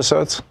 5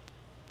 episodes?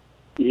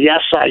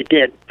 Yes, I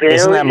did.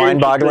 Isn't that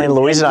mind-boggling?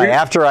 Louise and I,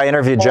 after I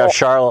interviewed Jeff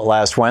Charlotte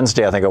last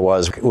Wednesday, I think it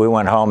was, we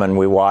went home and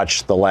we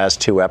watched the last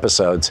 2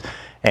 episodes.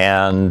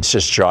 And it's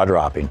just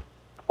jaw-dropping.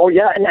 Oh,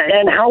 yeah,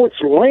 and how it's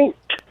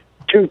linked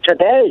to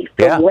today,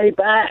 from way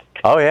back.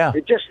 Oh, yeah.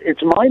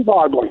 It's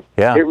mind-boggling.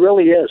 Yeah. It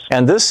really is.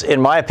 And this, in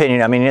my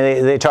opinion, I mean,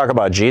 they talk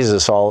about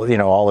Jesus all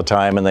the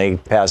time, and they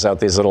pass out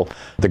these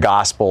the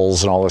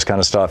Gospels and all this kind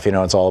of stuff.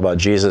 It's all about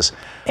Jesus.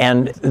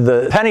 And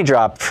the penny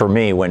dropped for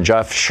me when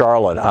Jeff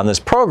Charlotte on this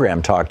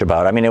program talked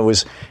about, I mean, it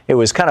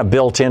was kind of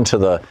built into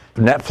the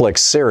Netflix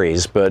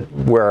series, but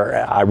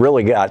where I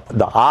really got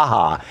the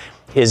aha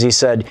is he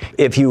said,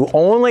 if you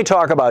only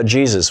talk about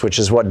Jesus, which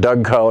is what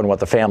Doug Coe and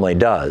what The Family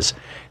does,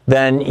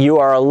 then you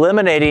are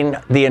eliminating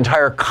the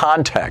entire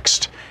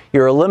context.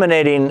 You're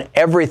eliminating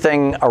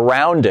everything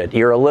around it.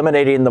 You're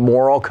eliminating the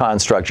moral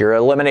construct. You're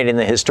eliminating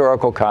the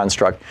historical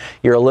construct.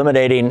 You're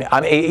eliminating,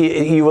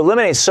 you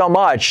eliminate so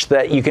much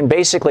that you can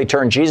basically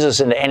turn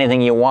Jesus into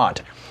anything you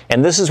want.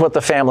 And this is what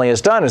The Family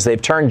has done, is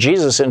they've turned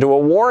Jesus into a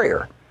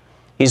warrior.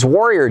 He's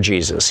warrior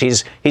Jesus.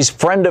 He's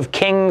friend of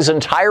kings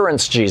and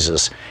tyrants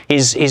Jesus.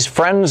 He's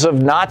friends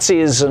of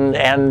Nazis and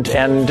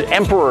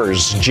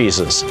emperors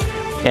Jesus.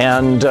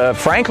 And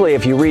frankly,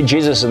 if you read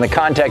Jesus in the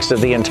context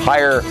of the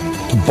entire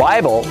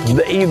Bible,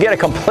 you get a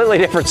completely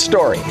different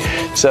story.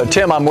 So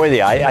Tim, I'm with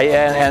you.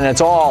 And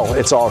it's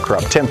all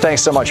corrupt. Tim,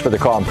 thanks so much for the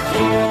call.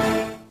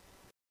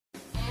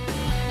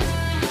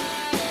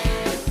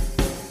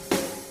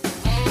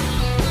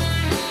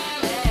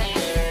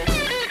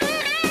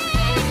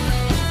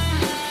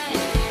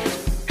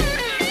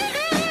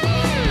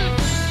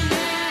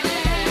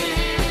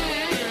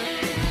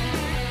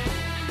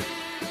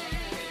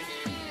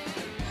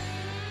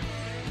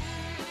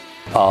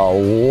 A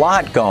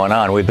lot going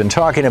on. We've been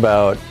talking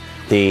about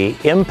the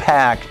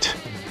impact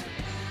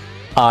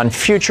on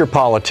future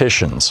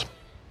politicians.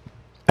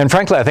 And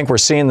frankly, I think we're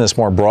seeing this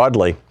more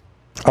broadly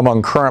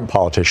among current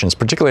politicians,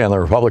 particularly on the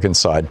Republican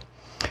side,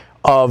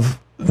 of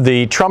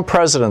the Trump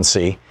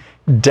presidency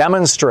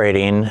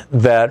demonstrating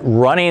that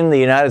running the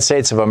United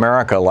States of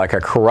America like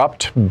a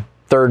corrupt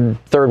third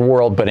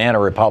world banana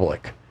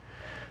republic,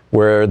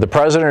 where the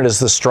president is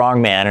the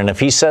strong man, and if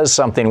he says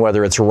something,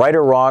 whether it's right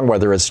or wrong,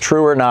 whether it's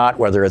true or not,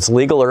 whether it's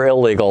legal or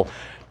illegal,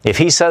 if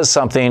he says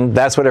something,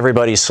 that's what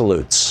everybody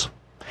salutes.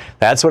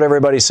 That's what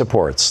everybody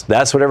supports.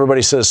 That's what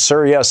everybody says,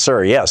 sir, yes,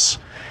 sir, yes.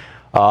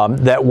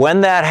 that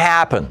when that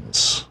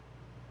happens,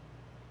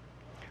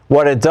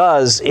 what it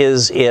does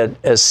is it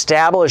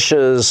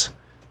establishes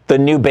the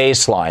new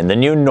baseline, the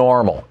new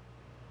normal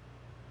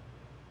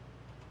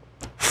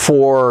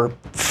for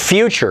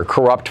future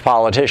corrupt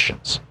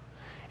politicians.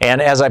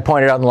 And as I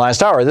pointed out in the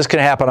last hour, this can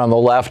happen on the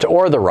left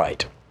or the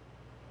right.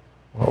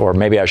 Or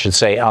maybe I should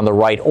say on the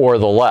right or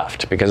the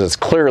left, because it's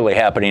clearly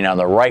happening on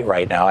the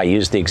right now. I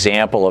used the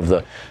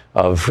example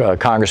of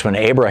Congressman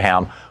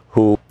Abraham,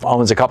 who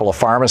owns a couple of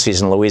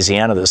pharmacies in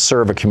Louisiana that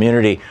serve a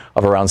community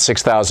of around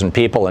 6,000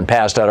 people and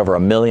passed out over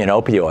 1 million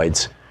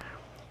opioids.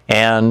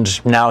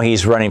 And now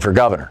he's running for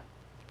governor.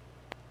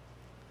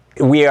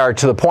 We are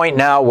to the point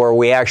now where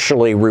we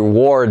actually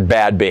reward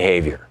bad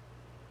behavior.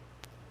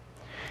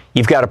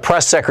 You've got a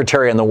press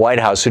secretary in the White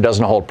House who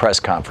doesn't hold press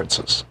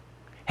conferences.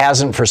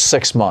 Hasn't for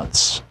 6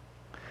 months.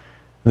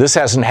 This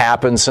hasn't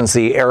happened since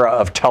the era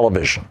of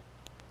television.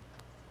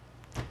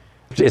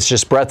 It's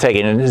just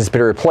breathtaking, and it's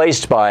been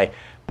replaced by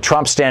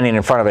Trump standing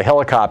in front of a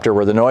helicopter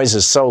where the noise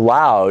is so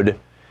loud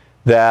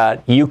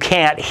that you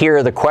can't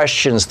hear the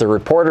questions the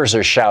reporters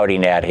are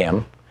shouting at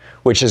him,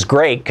 which is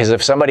great, because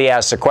if somebody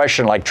asks a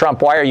question like,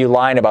 Trump, why are you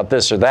lying about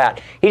this or that?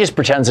 He just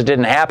pretends it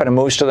didn't happen and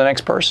moves to the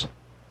next person.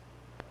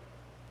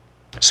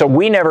 So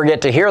we never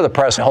get to hear the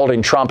press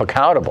holding Trump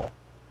accountable.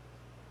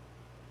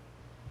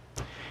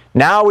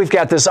 Now we've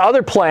got this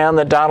other plan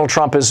that Donald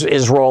Trump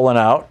is rolling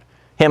out,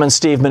 him and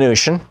Steve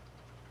Mnuchin,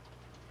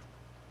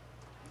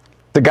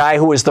 the guy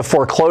who was the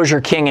foreclosure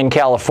king in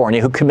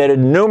California, who committed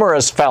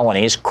numerous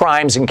felonies,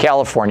 crimes in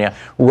California,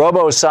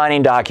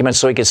 robo-signing documents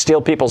so he could steal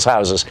people's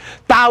houses,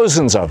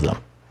 thousands of them.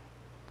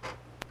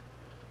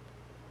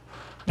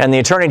 And the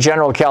Attorney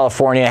General of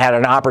California had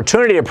an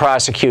opportunity to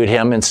prosecute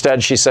him.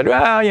 Instead, she said,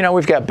 well, you know,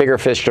 we've got bigger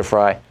fish to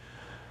fry,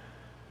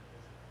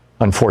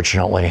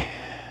 unfortunately.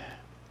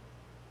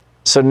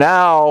 So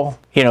now,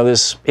 you know,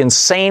 this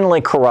insanely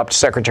corrupt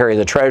Secretary of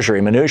the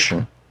Treasury,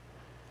 Mnuchin,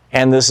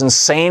 and this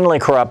insanely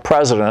corrupt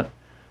president,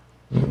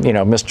 you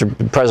know,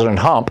 Mr. President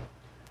Hump,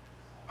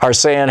 are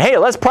saying, hey,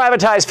 let's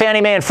privatize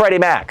Fannie Mae and Freddie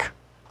Mac.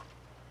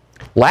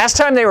 Last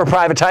time they were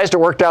privatized, it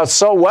worked out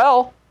so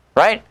well,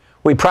 right?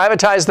 We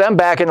privatized them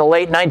back in the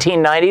late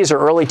 1990s or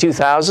early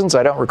 2000s.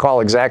 I don't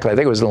recall exactly. I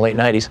think it was in the late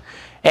 90s.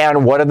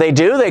 And what did they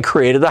do? They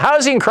created the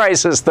housing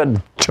crisis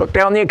that took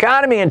down the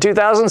economy in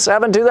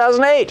 2007,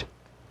 2008.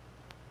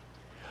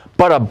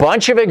 But a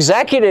bunch of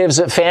executives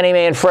at Fannie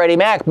Mae and Freddie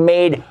Mac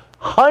made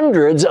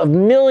hundreds of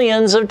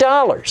millions of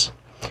dollars.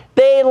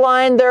 They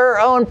lined their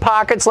own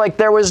pockets like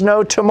there was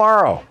no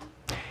tomorrow.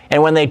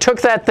 And when they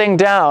took that thing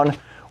down,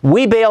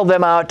 we bailed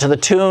them out to the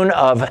tune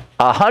of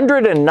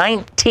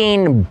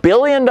 $119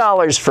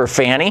 billion for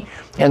Fannie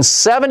and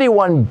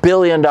 $71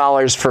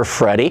 billion for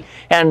Freddie.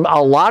 And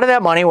a lot of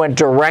that money went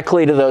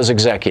directly to those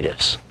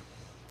executives.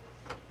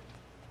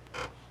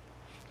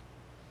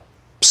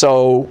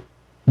 So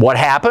what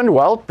happened?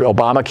 Well,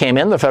 Obama came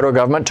in, the federal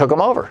government took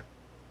him over.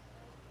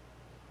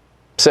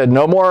 Said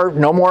no more,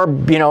 you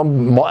know,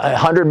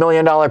 $100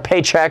 million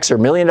paychecks or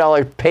 $1 million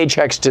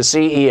paychecks to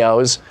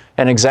CEOs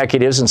and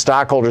executives and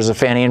stockholders of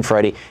Fannie and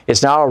Freddie.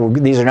 These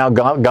are now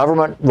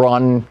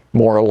government-run,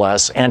 more or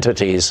less,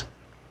 entities,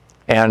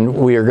 and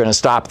we are going to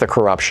stop the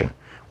corruption.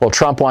 Well,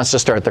 Trump wants to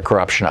start the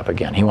corruption up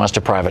again. He wants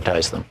to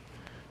privatize them,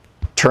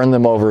 turn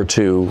them over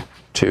to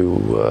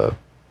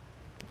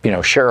you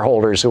know,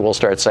 shareholders who will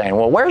start saying,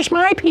 well, where's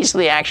my piece of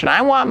the action?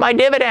 I want my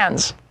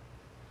dividends.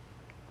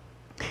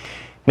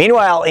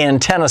 Meanwhile, in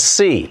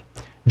Tennessee,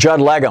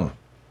 Judd Legum,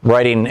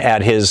 writing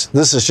at his,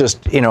 this is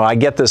just, you know, I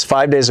get this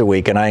 5 days a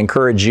week, and I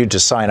encourage you to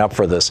sign up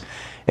for this.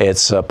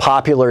 It's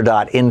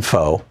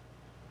popular.info.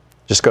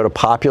 Just go to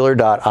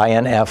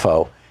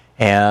popular.info,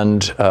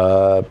 and, you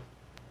know,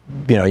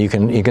 you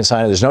can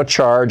sign up. There's no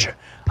charge.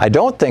 I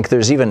don't think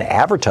there's even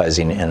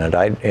advertising in it.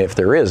 If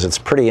there is, it's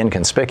pretty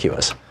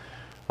inconspicuous.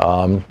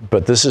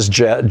 But this is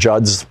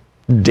Judd's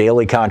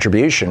daily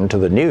contribution to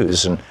the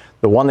news. And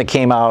the one that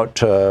came out,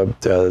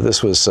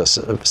 this was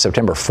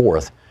September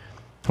 4th,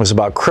 was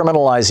about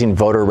criminalizing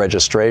voter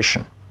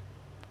registration.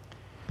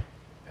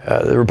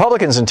 The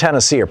Republicans in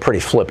Tennessee are pretty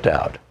flipped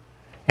out.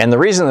 And the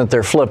reason that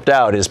they're flipped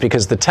out is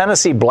because the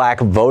Tennessee Black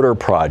Voter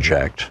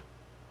Project,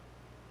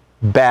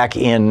 back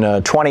in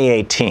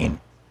 2018,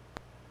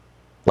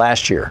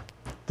 last year,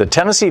 the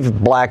Tennessee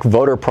Black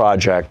Voter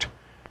Project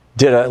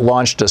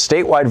launched a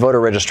statewide voter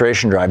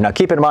registration drive. Now,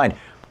 keep in mind,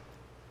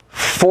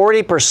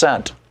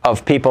 40%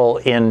 of people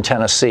in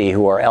Tennessee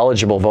who are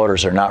eligible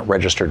voters are not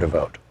registered to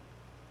vote.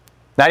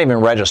 Not even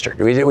registered.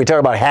 We talk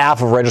about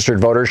half of registered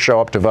voters show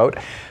up to vote.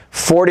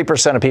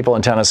 40% of people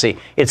in Tennessee.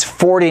 It's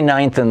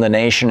 49th in the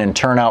nation in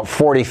turnout,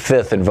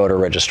 45th in voter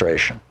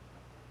registration.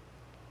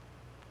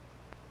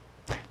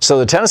 So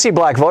the Tennessee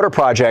Black Voter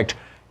Project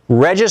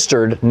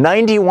registered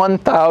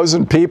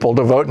 91,000 people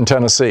to vote in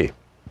Tennessee,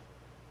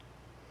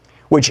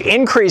 which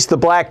increased the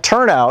black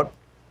turnout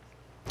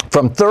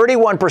from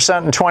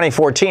 31% in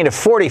 2014 to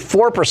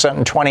 44%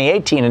 in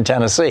 2018 in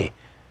Tennessee.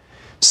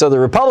 So the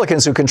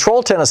Republicans who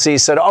control Tennessee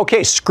said,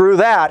 okay, screw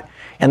that.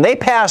 And they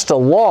passed a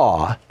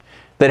law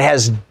that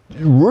has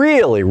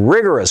really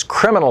rigorous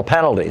criminal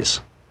penalties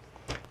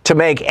to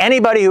make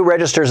anybody who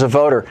registers a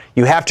voter,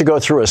 you have to go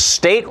through a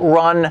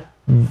state-run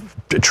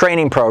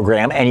training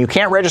program, and you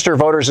can't register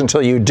voters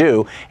until you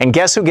do. And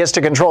guess who gets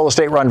to control the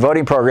state-run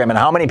voting program and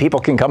how many people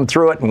can come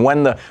through it and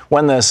when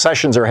the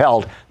sessions are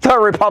held? The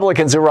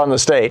Republicans who run the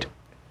state.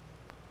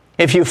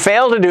 If you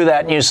fail to do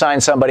that and you sign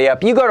somebody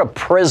up, you go to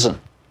prison.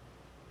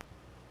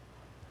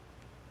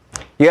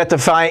 You have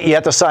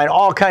to sign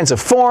all kinds of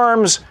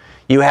forms.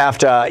 You have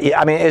to.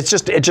 I mean, it's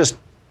just.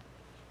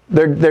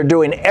 They're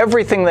doing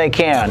everything they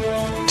can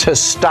to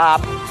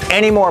stop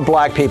any more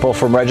black people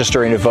from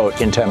registering to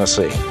vote in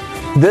Tennessee.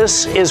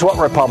 This is what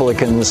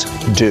Republicans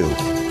do.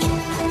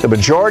 The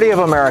majority of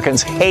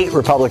Americans hate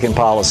Republican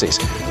policies.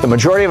 The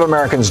majority of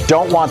Americans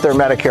don't want their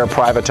Medicare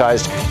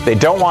privatized. They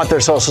don't want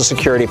their Social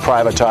Security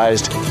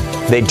privatized.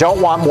 They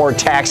don't want more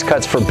tax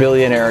cuts for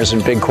billionaires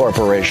and big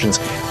corporations.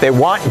 They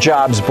want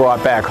jobs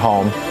brought back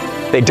home.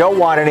 They don't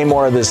want any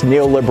more of this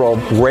neoliberal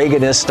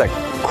Reaganist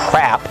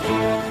crap.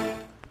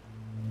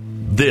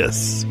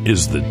 This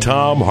is the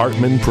Thom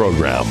Hartmann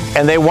Program.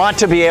 And they want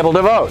to be able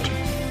to vote.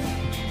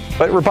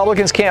 But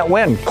Republicans can't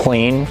win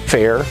clean,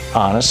 fair,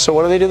 honest. So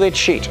what do? They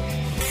cheat.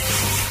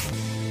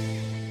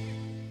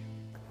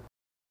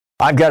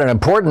 I've got an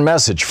important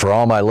message for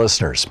all my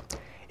listeners.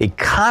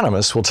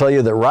 Economists will tell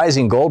you that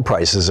rising gold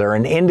prices are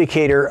an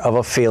indicator of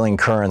a failing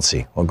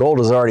currency. Well, gold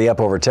is already up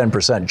over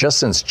 10% just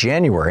since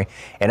January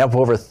and up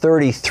over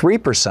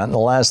 33% in the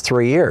last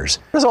 3 years.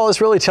 What is all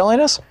this really telling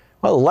us?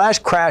 Well, the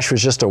last crash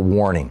was just a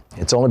warning.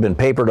 It's only been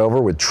papered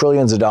over with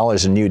trillions of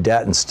dollars in new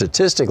debt, and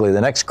statistically,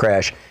 the next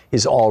crash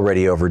is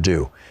already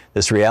overdue.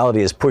 This reality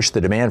has pushed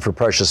the demand for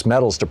precious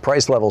metals to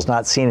price levels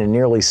not seen in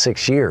nearly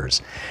 6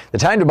 years. The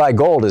time to buy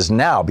gold is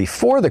now,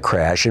 before the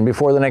crash and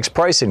before the next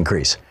price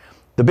increase.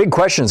 The big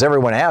questions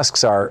everyone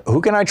asks are,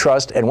 who can I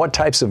trust and what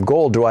types of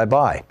gold do I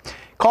buy?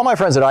 Call my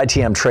friends at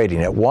ITM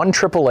Trading at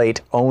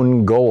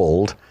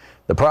 1-888-OWN-GOLD.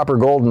 The proper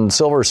gold and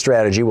silver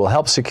strategy will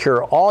help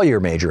secure all your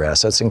major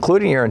assets,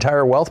 including your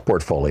entire wealth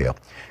portfolio.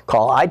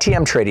 Call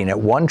ITM Trading at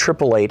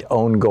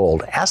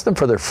 1-888-OWN-GOLD. Ask them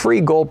for their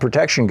free gold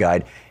protection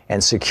guide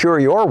and secure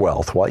your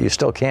wealth while you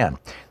still can.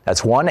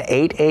 That's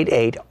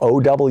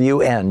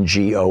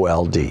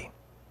 1-888-OWN-GOLD.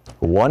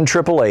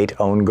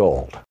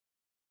 1-888-OWN-GOLD.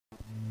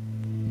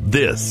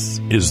 This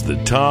is the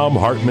Thom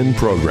Hartmann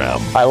Program.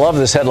 I love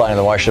this headline in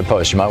the Washington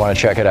Post. You might want to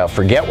check it out.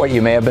 Forget what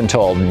you may have been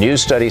told. New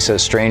study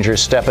says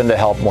strangers step in to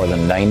help more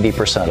than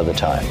 90% of the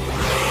time.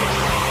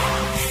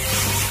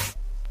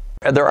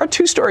 There are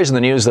two stories in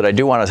the news that I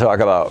do want to talk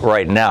about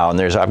right now,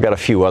 and I've got a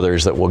few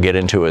others that we'll get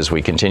into as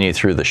we continue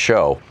through the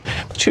show.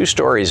 Two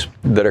stories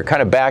that are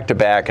kind of back to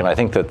back, and I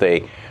think that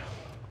they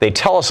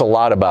tell us a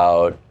lot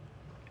about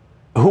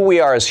who we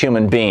are as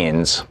human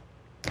beings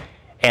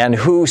and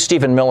who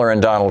Stephen Miller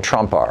and Donald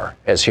Trump are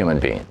as human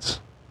beings.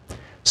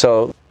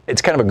 So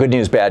it's kind of a good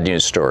news, bad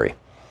news story.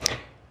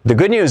 The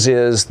good news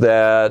is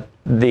that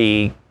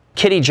the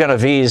Kitty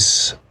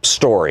Genovese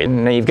story,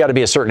 and you've got to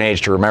be a certain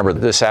age to remember that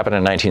this happened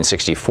in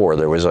 1964.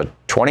 There was a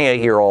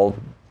 28-year-old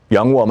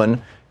young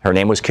woman, her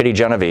name was Kitty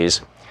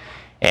Genovese,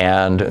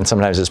 and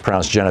sometimes it's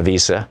pronounced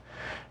Genovese,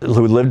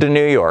 who lived in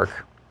New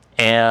York.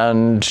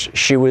 And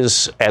she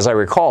was, as I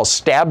recall,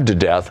 stabbed to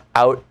death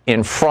out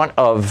in front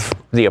of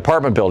the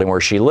apartment building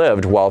where she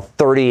lived while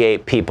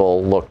 38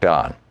 people looked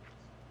on.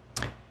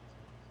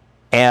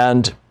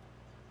 And,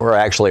 or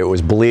actually it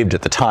was believed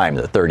at the time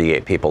that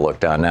 38 people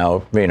looked on.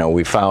 Now,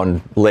 we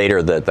found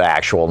later that the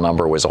actual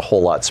number was a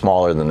whole lot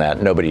smaller than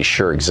that. Nobody's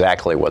sure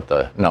exactly what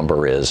the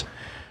number is.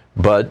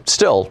 But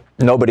still,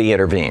 nobody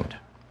intervened.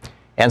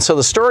 And so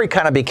the story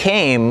kind of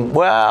became,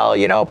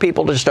 well,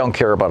 people just don't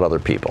care about other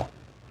people.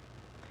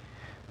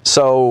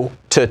 So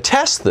to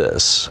test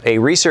this, a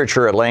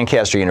researcher at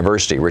Lancaster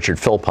University, Richard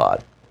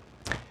Philpott,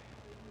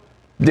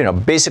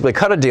 basically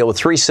cut a deal with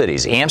 3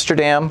 cities,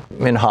 Amsterdam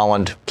in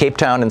Holland, Cape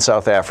Town in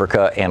South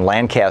Africa, and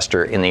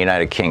Lancaster in the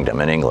United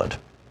Kingdom in England,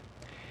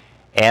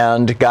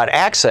 and got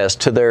access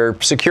to their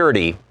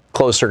security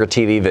closed-circuit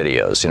TV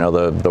videos,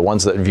 the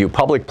ones that view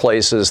public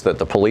places that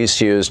the police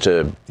use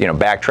to,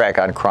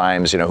 backtrack on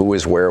crimes, who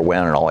was where,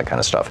 when, and all that kind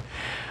of stuff,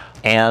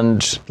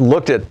 and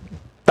looked at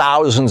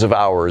thousands of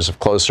hours of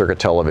closed-circuit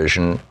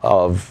television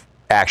of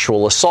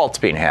actual assaults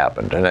being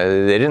happened. And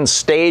they didn't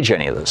stage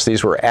any of this.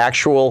 These were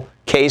actual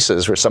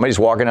cases where somebody's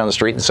walking down the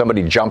street and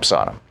somebody jumps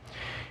on them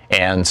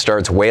and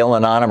starts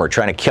wailing on them or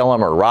trying to kill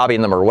them or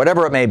robbing them or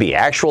whatever it may be,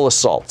 actual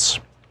assaults.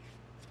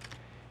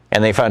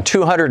 And they found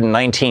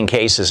 219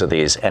 cases of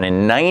these, and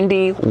in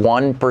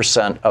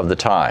 91% of the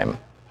time,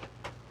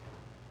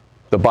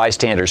 the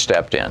bystander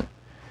stepped in.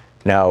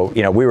 Now,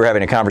 we were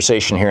having a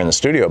conversation here in the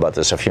studio about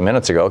this a few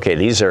minutes ago. Okay,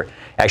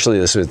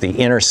 this was the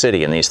inner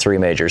city in these 3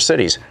 major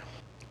cities.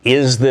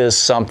 Is this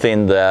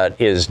something that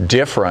is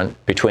different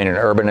between an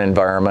urban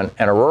environment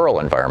and a rural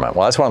environment?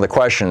 Well, that's one of the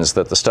questions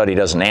that the study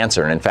doesn't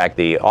answer. And in fact,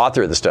 the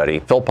author of the study,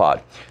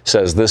 Philpott,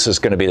 says this is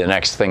going to be the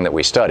next thing that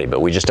we study,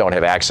 but we just don't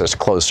have access to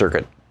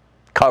closed-circuit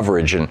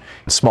coverage in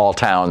small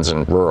towns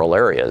and rural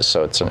areas.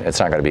 So it's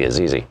not going to be as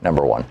easy,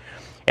 number one.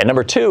 And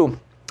number two,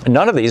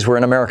 None of these were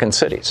in American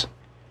cities.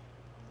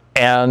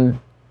 And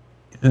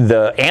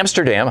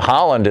Amsterdam,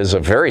 Holland, is a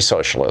very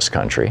socialist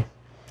country.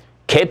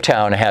 Cape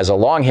Town has a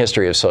long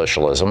history of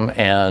socialism,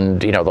 and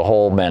the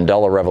whole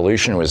Mandela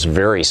Revolution was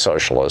very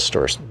socialist,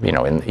 or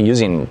in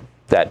using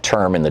that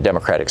term in the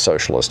democratic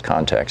socialist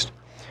context.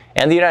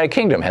 And the United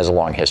Kingdom has a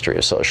long history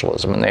of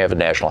socialism, and they have a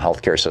national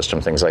health care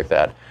system, things like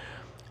that.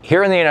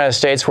 Here in the United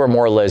States, we're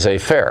more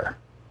laissez-faire.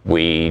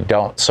 We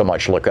don't so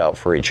much look out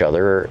for each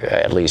other,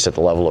 at least at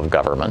the level of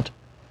government.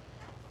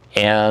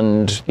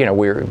 And,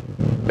 we're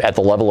at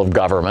the level of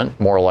government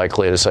more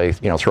likely to say,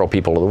 throw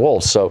people to the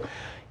wolves. So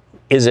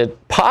is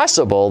it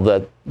possible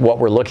that what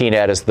we're looking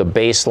at is the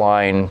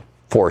baseline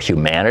for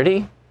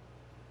humanity?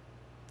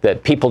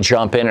 That people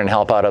jump in and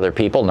help out other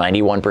people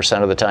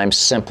 91% of the time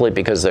simply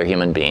because they're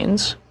human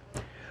beings?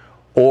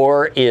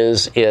 Or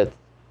is it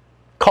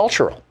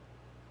cultural?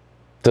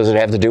 Does it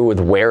have to do with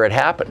where it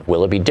happened?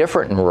 Will it be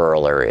different in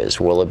rural areas?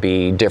 Will it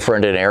be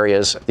different in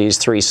areas? These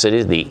three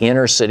cities, the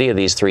inner city of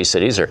these three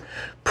cities, are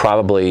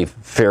probably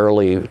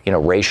fairly,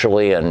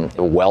 racially and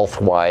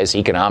wealth-wise,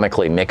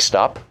 economically mixed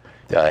up,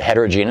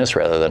 heterogeneous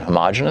rather than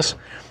homogeneous.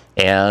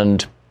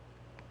 And,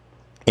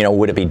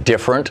 would it be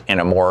different in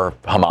a more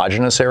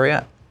homogeneous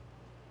area?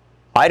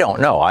 I don't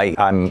know.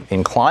 I'm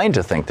inclined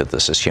to think that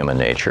this is human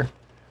nature,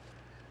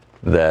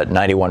 that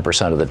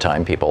 91% of the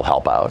time people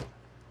help out.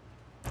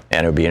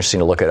 And it would be interesting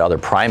to look at other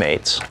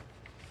primates.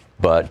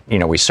 But,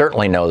 we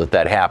certainly know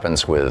that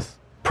happens with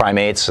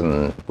primates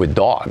and with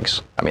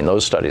dogs. I mean,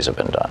 those studies have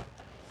been done.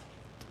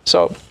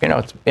 So,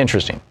 it's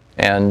interesting.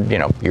 And,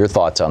 your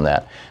thoughts on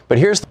that. But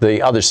here's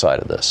the other side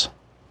of this.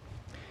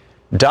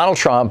 Donald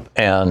Trump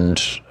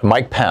and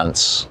Mike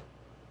Pence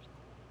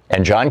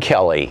and John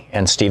Kelly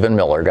and Stephen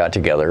Miller got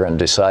together and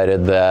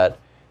decided that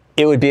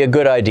it would be a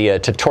good idea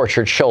to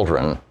torture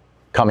children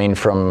coming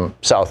from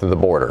south of the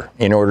border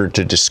in order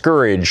to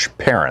discourage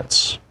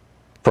parents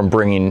from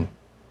bringing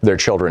their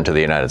children to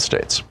the United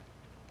States.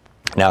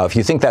 Now, if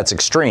you think that's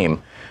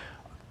extreme,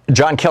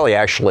 John Kelly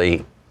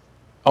actually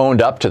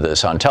owned up to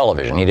this on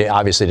television. He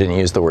obviously didn't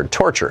use the word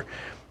torture,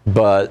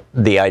 but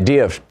the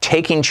idea of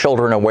taking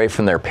children away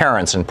from their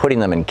parents and putting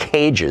them in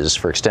cages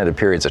for extended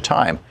periods of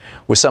time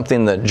was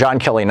something that John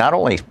Kelly, not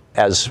only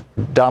as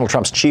Donald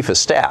Trump's chief of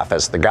staff,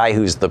 as the guy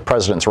who's the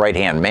president's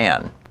right-hand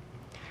man,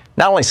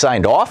 not only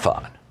signed off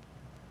on,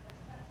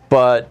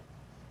 but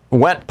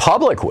went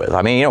public with.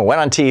 I mean,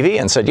 went on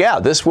TV and said, yeah,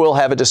 this will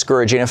have a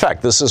discouraging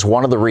effect. This is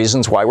one of the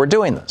reasons why we're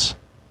doing this.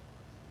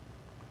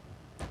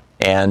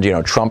 And,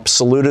 Trump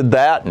saluted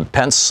that, and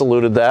Pence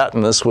saluted that,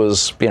 and this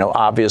was,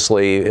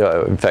 obviously,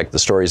 in fact, the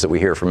stories that we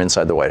hear from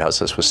inside the White House,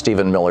 this was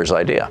Stephen Miller's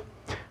idea,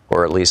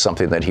 or at least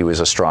something that he was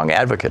a strong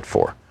advocate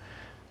for.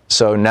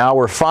 So now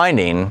we're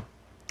finding,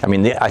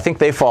 I think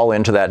they fall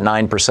into that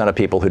 9% of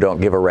people who don't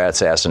give a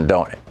rat's ass and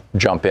don't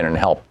jump in and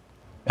help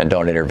and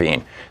don't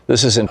intervene.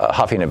 This is in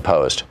Huffington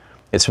Post.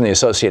 It's from the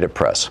Associated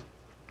Press.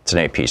 It's an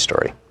AP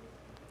story.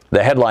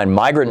 The headline,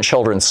 Migrant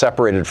Children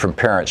Separated from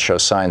Parents Show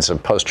Signs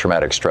of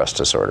Post-Traumatic Stress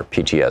Disorder,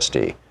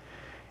 PTSD.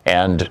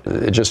 And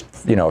just,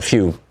 a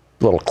few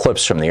little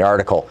clips from the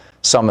article.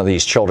 Some of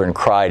these children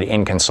cried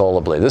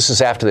inconsolably. This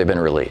is after they've been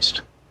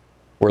released.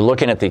 We're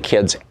looking at the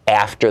kids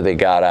after they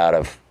got out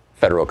of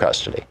federal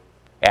custody,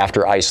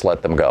 after ICE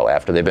let them go,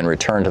 after they've been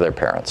returned to their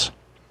parents.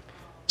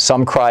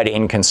 Some cried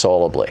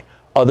inconsolably.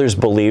 Others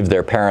believed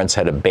their parents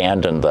had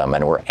abandoned them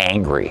and were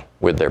angry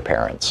with their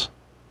parents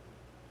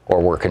or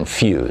were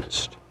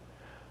confused.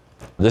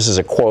 This is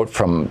a quote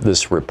from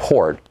this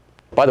report.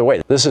 By the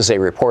way, this is a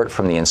report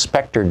from the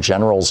Inspector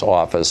General's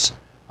Office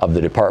of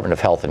the Department of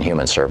Health and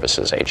Human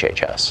Services,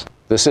 HHS.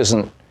 This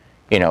isn't,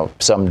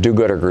 some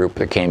do-gooder group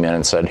that came in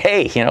and said,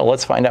 hey,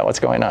 let's find out what's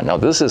going on. No,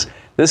 this is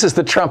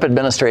the Trump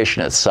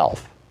administration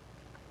itself.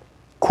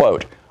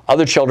 Quote,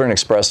 other children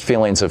expressed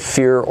feelings of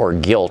fear or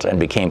guilt and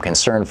became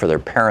concerned for their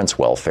parents'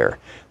 welfare.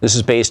 This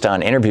is based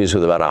on interviews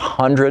with about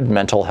 100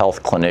 mental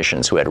health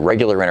clinicians who had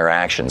regular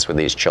interactions with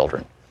these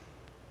children.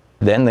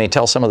 Then they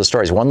tell some of the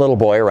stories. One little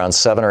boy, around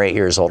 7 or 8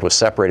 years old, was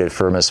separated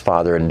from his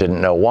father and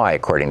didn't know why,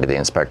 according to the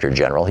Inspector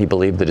General. He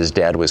believed that his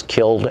dad was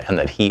killed and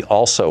that he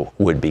also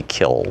would be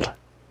killed.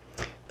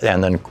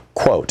 And then,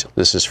 quote,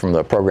 this is from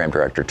the program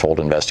director,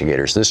 told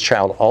investigators, this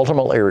child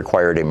ultimately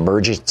required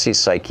emergency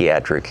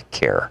psychiatric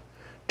care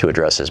to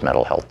address his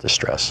mental health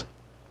distress.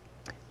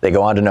 They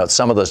go on to note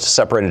some of the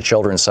separated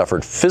children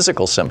suffered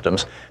physical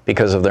symptoms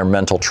because of their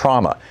mental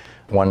trauma.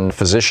 One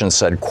physician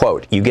said,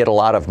 quote, you get a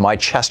lot of my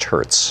chest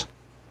hurts,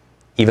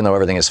 even though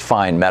everything is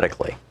fine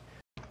medically.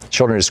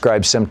 Children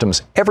describe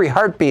symptoms, every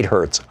heartbeat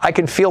hurts, I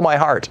can feel my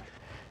heart.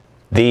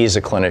 These,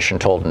 a clinician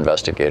told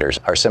investigators,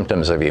 are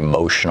symptoms of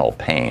emotional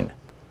pain.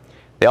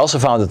 They also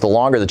found that the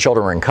longer the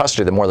children were in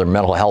custody, the more their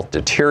mental health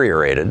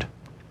deteriorated.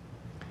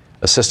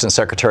 Assistant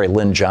Secretary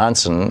Lynn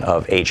Johnson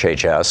of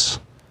HHS,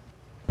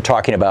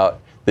 talking about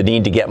the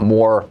need to get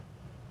more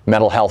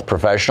mental health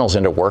professionals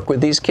into work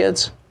with these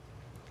kids.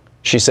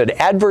 She said,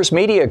 adverse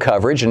media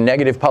coverage and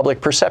negative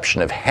public perception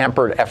have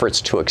hampered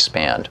efforts to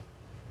expand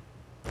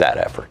that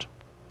effort.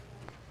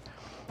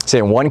 Say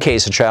in one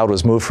case, a child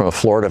was moved from a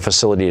Florida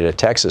facility to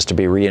Texas to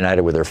be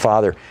reunited with her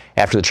father.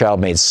 After the child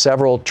made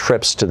several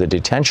trips to the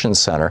detention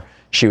center,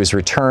 she was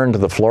returned to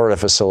the Florida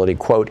facility,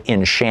 quote,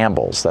 in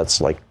shambles.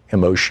 That's like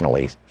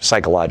emotionally,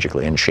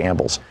 psychologically in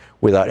shambles,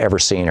 without ever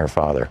seeing her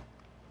father.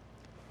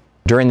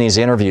 During these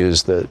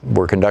interviews that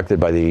were conducted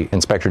by the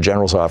Inspector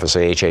General's office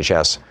at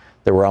HHS,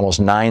 there were almost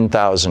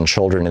 9,000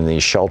 children in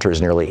these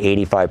shelters, nearly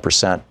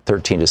 85%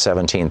 13 to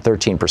 17,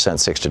 13%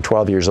 6 to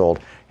 12 years old,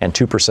 and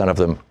 2% of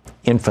them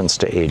infants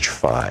to age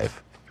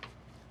 5.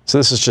 So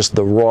this is just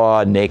the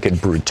raw,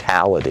 naked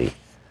brutality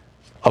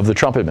of the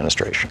Trump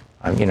administration.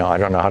 I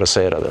don't know how to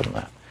say it other than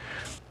that.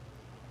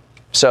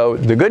 So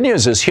the good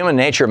news is human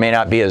nature may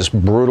not be as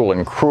brutal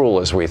and cruel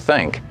as we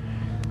think.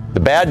 The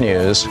bad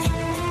news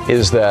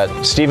is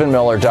that Stephen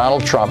Miller,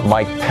 Donald Trump,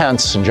 Mike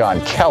Pence, and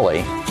John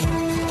Kelly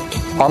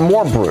are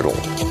more brutal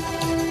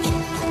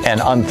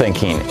and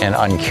unthinking and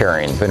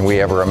uncaring than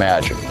we ever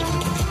imagined.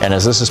 And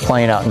as this is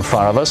playing out in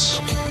front of us,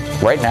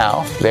 right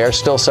now, they are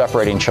still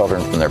separating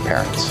children from their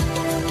parents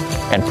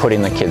and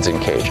putting the kids in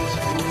cages.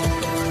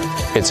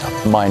 It's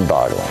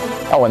mind-boggling.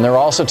 Oh, and they're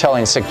also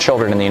telling sick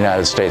children in the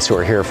United States who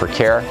are here for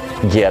care,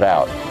 get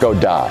out, go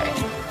die.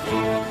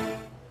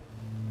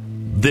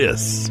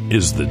 This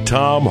is the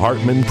Thom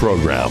Hartmann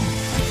Program.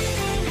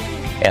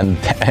 And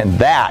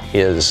that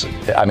is,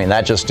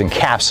 that just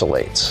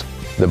encapsulates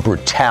the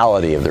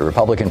brutality of the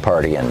Republican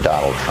Party and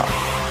Donald Trump.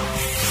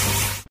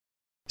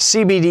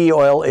 CBD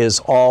oil is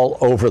all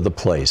over the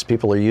place.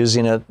 People are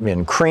using it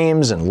in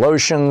creams and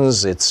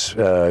lotions. It's,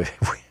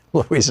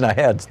 Louise and I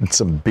had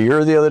some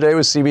beer the other day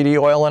with CBD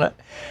oil in it.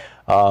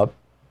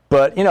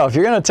 But, if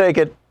you're going to take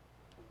it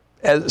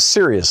as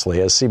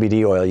seriously as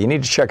CBD oil, you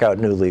need to check out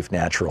New Leaf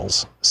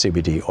Naturals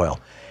CBD oil.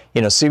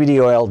 CBD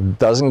oil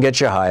doesn't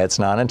get you high. It's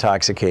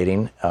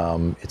non-intoxicating.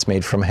 It's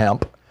made from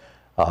hemp.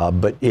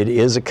 But it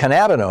is a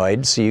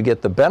cannabinoid, so you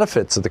get the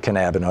benefits of the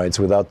cannabinoids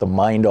without the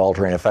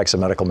mind-altering effects of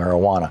medical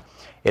marijuana.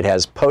 It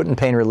has potent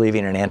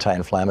pain-relieving and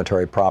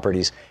anti-inflammatory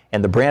properties.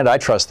 And the brand I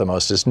trust the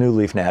most is New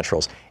Leaf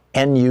Naturals.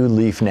 NU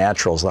Leaf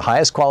Naturals, the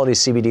highest quality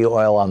CBD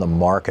oil on the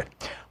market.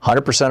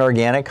 100%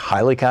 organic,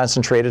 highly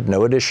concentrated,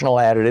 no additional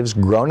additives,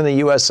 grown in the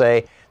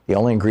USA. The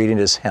only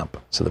ingredient is hemp,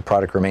 so the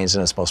product remains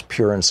in its most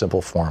pure and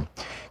simple form.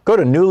 Go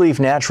to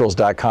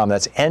newleafnaturals.com.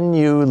 That's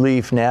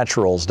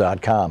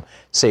newleafnaturals.com.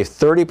 Save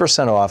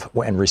 30% off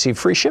and receive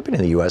free shipping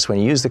in the U.S. when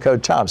you use the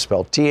code THOM,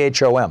 spelled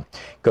THOM.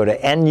 Go to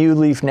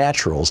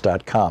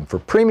newleafnaturals.com. For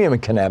premium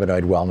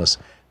cannabinoid wellness,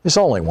 there's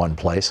only one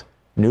place,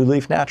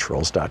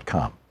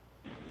 newleafnaturals.com.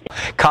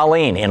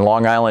 Colleen in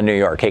Long Island, New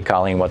York. Hey,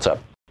 Colleen, what's up?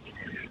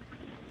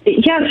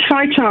 Yes,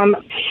 hi, Tom.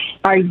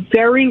 I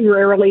very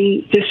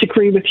rarely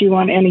disagree with you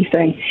on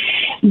anything,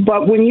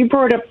 but when you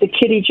brought up the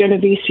Kitty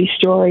Genovese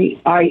story,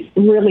 I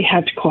really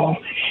had to call.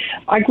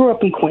 I grew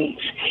up in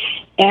Queens,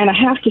 and I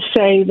have to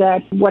say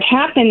that what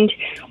happened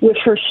with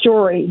her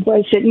story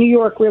was that New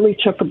York really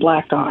took a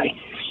black eye,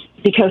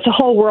 because the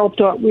whole world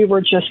thought we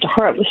were just a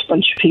heartless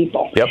bunch of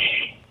people. Yep.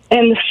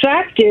 And the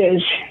fact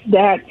is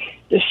that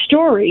the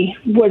story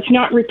was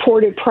not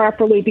reported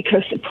properly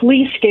because the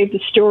police gave the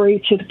story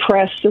to the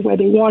press the way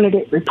they wanted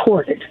it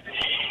reported.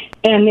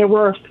 And there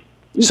were...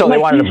 So they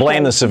wanted to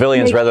blame the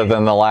civilians rather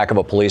than the lack of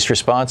a police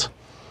response?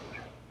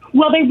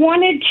 Well, they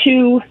wanted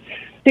to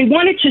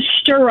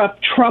stir up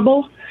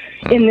trouble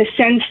in the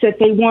sense that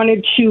they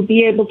wanted to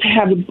be able to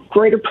have a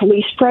greater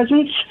police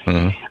presence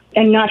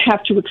and not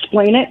have to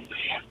explain it.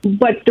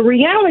 But the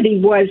reality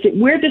was that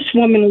where this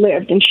woman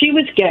lived, and she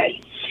was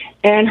gay,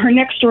 and her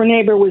next-door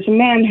neighbor was a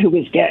man who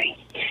was gay.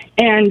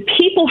 And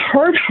people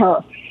heard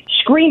her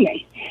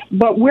screaming.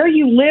 But where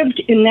you lived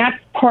in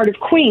that part of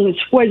Queens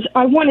was,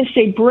 I want to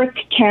say, brick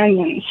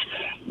canyons,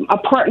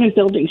 apartment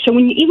buildings. So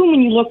even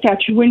when you looked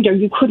out your window,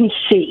 you couldn't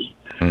see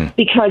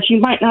because you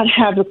might not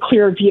have a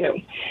clear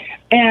view.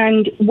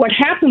 And what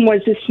happened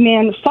was this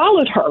man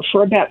followed her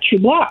for about 2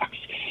 blocks.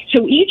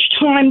 So each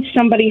time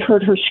somebody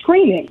heard her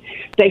screaming,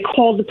 they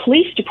called the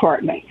police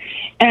department.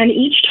 And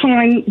each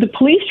time the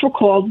police were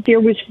called,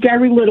 there was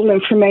very little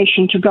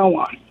information to go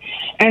on.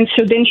 And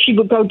so then she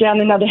would go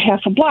down another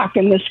half a block,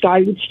 and this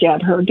guy would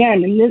stab her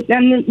again. And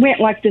then it went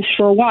like this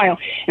for a while.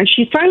 And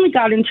she finally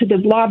got into the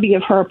lobby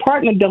of her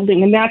apartment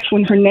building, and that's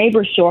when her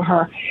neighbor saw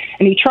her.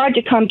 And he tried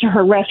to come to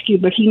her rescue,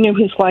 but he knew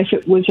his life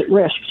was at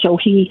risk. So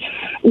he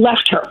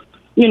left her,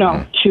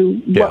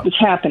 to what was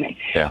happening.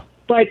 Yeah.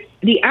 But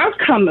the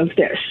outcome of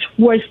this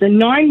was the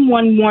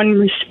 911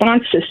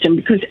 response system,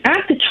 because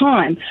at the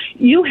time,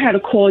 you had to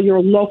call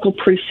your local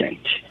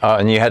precinct.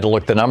 And you had to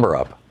look the number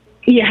up.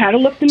 You had to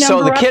look the number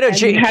up. So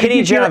the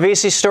Kitty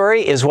Genovese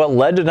story is what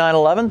led to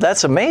 9/11?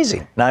 That's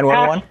amazing.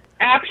 911?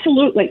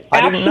 Absolutely.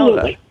 I didn't know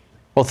that.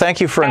 Well, thank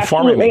you for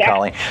informing me,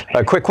 Colleen.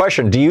 A quick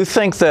question. Do you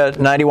think that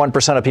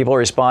 91% of people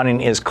responding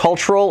is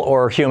cultural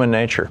or human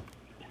nature?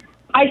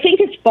 I think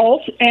it's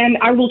both, and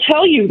I will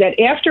tell you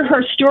that after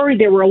her story,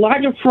 there were a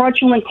lot of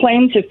fraudulent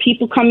claims of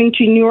people coming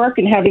to New York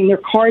and having their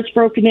cars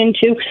broken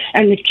into,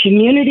 and the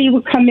community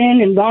would come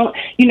in and,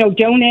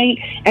 donate,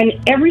 and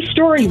every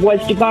story was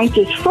debunked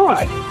as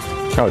fraud.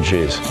 Oh,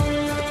 geez.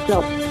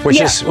 So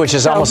Which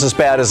is almost as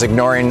bad as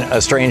ignoring a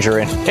stranger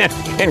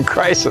in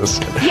crisis.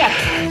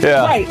 Yes.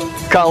 Yeah. Right.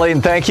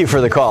 Colleen, thank you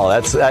for the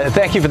call.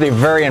 Thank you for the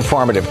very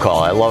informative call.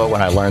 I love it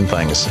when I learn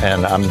things,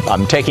 and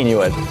I'm taking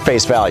you at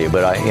face value,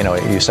 but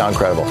you sound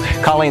credible.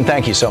 Colleen,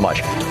 thank you so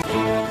much.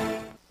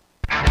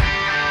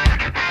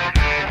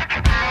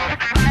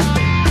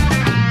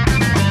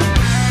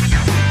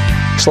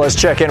 So let's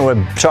check in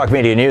with Talk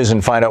Media News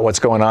and find out what's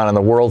going on in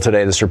the world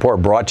today. This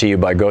report brought to you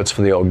by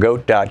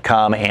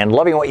goatsfortheoldgoat.com and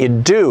Loving What You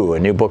Do, a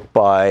new book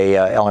by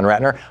Ellen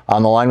Ratner.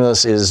 On the line with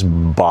us is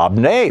Bob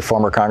Ney,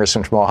 former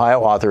congressman from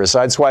Ohio, author of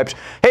Sideswiped.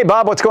 Hey,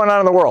 Bob, what's going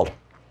on in the world?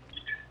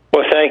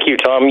 Well, thank you,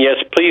 Tom. Yes,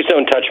 please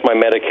don't touch my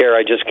Medicare.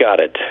 I just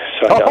got it,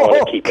 so I don't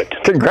want to keep it.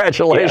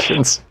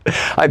 Congratulations.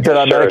 Yes. I've been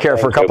on Medicare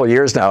for a couple of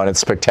years now, and it's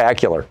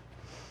spectacular.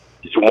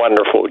 It's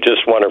wonderful,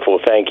 just wonderful.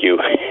 Thank you.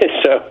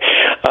 So,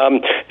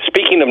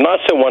 speaking of not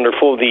so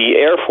wonderful, the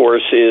Air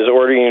Force is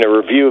ordering a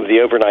review of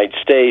the overnight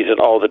stays at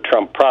all the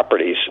Trump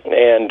properties.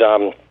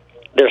 And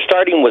they're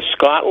starting with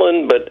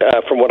Scotland, but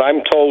from what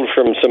I'm told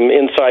from some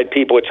inside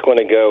people, it's going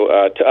to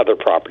go to other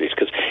properties.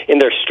 Because in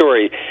their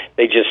story,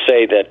 they just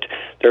say that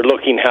they're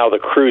looking how the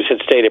crews had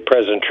stayed at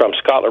President Trump's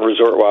Scotland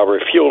resort while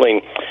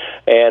refueling,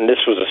 and this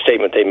was a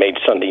statement they made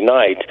Sunday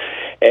night.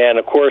 And,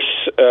 of course,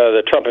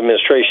 the Trump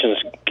administration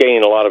is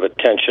gaining a lot of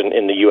attention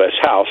in the U.S.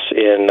 House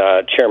in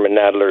Chairman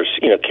Nadler's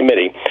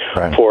committee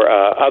for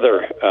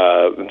other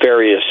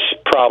various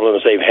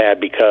problems they've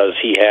had because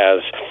he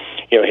has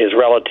his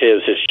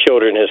relatives, his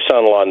children, his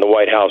son-in-law in the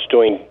White House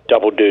doing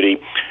double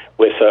duty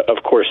with,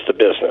 of course, the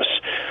business.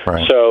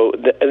 Right. So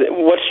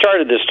what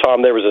started this,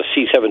 Tom, there was a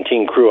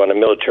C-17 crew on a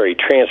military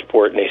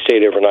transport, and they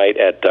stayed overnight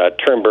at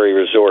Turnberry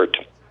Resort,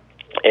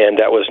 and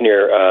that was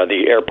near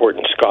the airport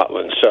in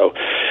Scotland. So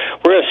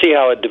we're going to see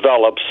how it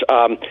develops.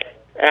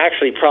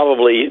 Actually,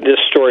 probably this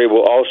story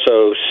will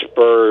also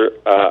spur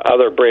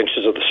other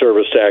branches of the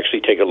service to actually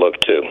take a look,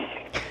 too.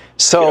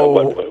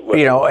 So,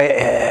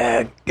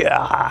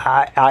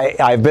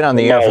 I've been on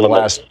the air for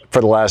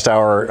the last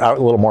hour, a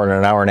little more than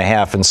an hour and a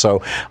half, and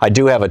so I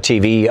do have a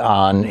TV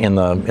on in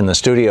the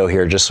studio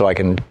here just so I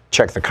can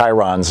check the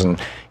chyrons and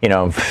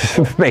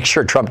make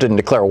sure Trump didn't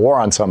declare war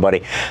on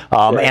somebody.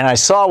 And I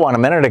saw one a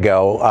minute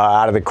ago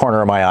out of the corner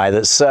of my eye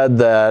that said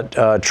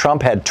that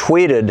Trump had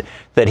tweeted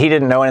that he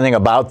didn't know anything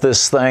about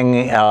this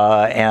thing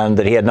and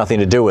that he had nothing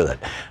to do with it,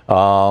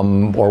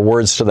 or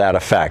words to that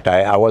effect.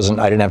 I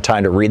didn't have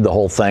time to read the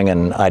whole thing,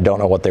 and I don't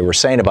know what they were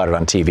saying about it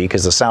on TV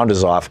because the sound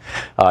is off.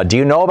 Do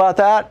you know about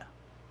that?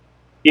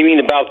 You mean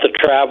about the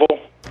travel?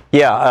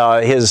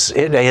 Yeah, his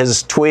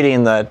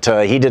tweeting that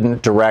he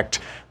didn't direct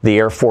the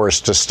Air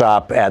Force to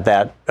stop at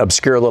that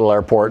obscure little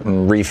airport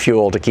and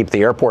refuel to keep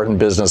the airport in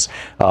business.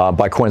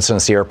 By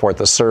coincidence, the airport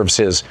that serves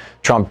his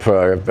Trump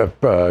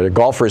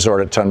golf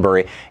resort at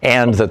Turnberry,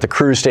 and that the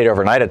crew stayed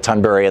overnight at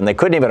Turnberry, and they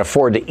couldn't even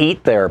afford to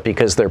eat there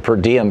because their per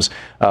diems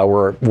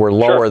were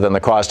lower than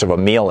the cost of a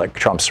meal at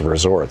Trump's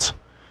resorts.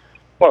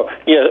 Well,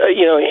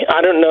 I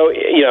don't know,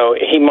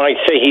 he might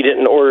say he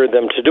didn't order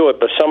them to do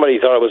it, but somebody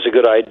thought it was a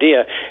good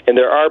idea, and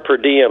there are per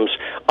diems.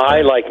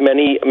 I, like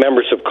many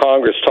members of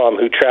Congress, Tom,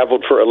 who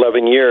traveled for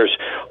 11 years,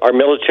 our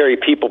military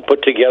people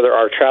put together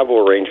our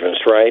travel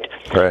arrangements, right?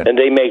 And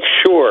they make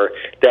sure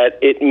that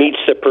it meets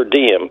the per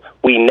diem.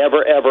 We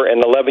never, ever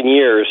in 11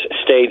 years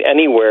stayed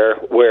anywhere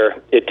where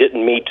it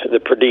didn't meet the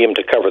per diem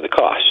to cover the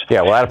costs.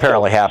 Yeah, well, that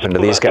apparently happened to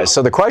these guys.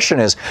 So the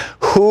question is,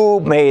 who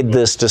made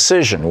this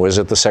decision? Was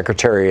it the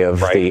Secretary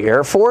of the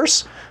Air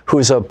Force, who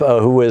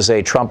is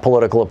a Trump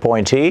political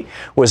appointee?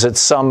 Was it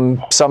some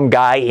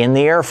guy in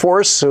the Air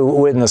Force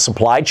who in the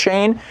supply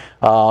chain?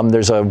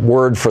 There's a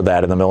word for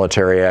that in the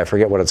military. I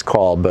forget what it's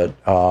called, but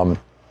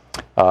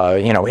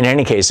in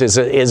any case, is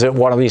it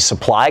one of these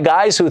supply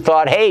guys who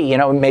thought, hey,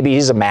 maybe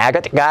he's a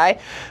MAGA guy,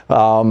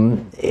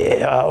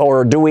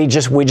 or do we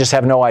just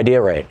have no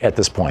idea right at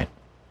this point?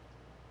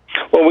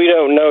 Well, we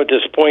don't know at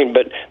this point,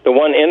 but the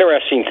one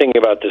interesting thing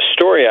about this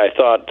story, I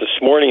thought this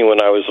morning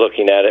when I was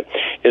looking at it,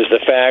 is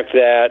the fact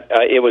that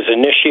it was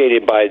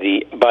initiated by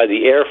the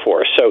Air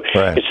Force. So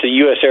it's the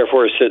U.S. Air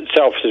Force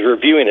itself is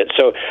reviewing it.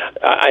 So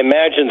I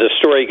imagine the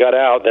story got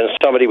out, then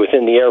somebody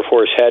within the Air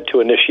Force had to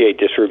initiate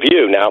this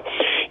review. Now,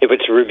 if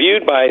it's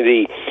reviewed by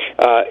the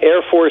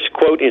Air Force,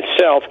 quote,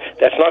 itself,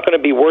 that's not going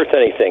to be worth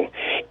anything.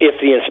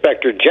 If the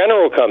Inspector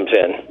General comes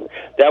in,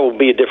 that will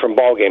be a different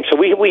ballgame. So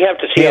we have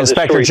to see how this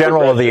story progresses. The Inspector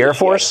General of the Air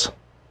Force?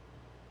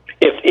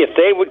 If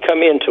they would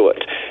come into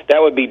it, that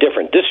would be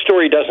different. This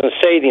story doesn't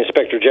say the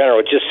Inspector General;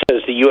 it just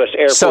says the U.S.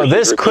 Air Force. So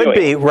this could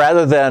be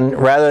rather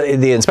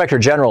the Inspector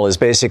General is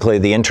basically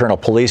the internal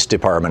police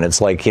department.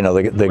 It's like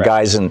the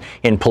guys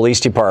in police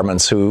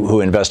departments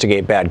who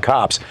investigate bad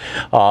cops.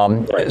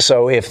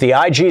 So if the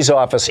IG's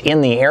office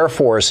in the Air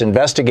Force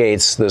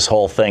investigates this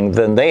whole thing,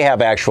 then they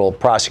have actual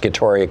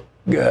prosecutorial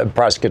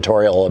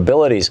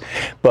abilities.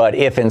 But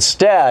if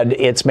instead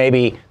it's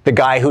maybe the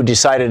guy who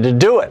decided to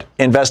do it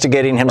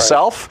investigating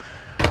himself,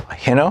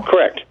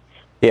 Correct.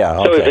 Yeah,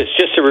 okay. So if it's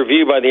just a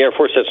review by the Air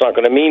Force, that's not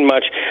going to mean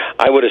much.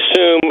 I would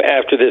assume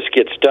after this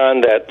gets done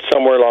that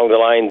somewhere along the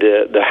line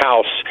the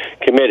House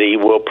committee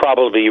will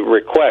probably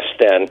request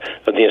then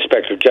of the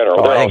Inspector General.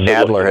 Oh, I think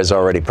Nadler has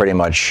already pretty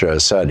much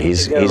said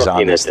he's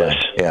on this thing.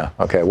 Yeah,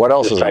 okay. What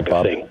else is up,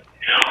 Bob?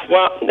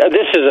 Well,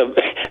 this is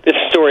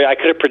story. I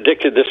could have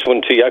predicted this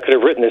one to you. I could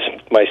have written this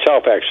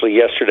myself, actually,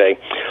 yesterday.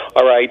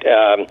 All right.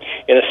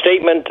 In a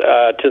statement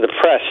to the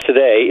press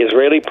today,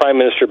 Israeli Prime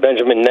Minister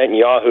Benjamin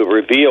Netanyahu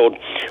revealed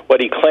what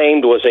he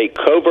claimed was a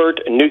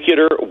covert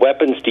nuclear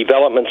weapons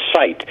development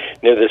site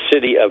near the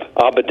city of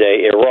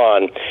Abadeh,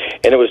 Iran.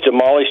 And it was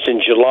demolished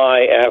in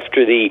July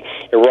after the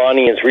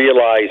Iranians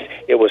realized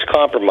it was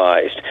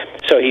compromised.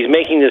 So he's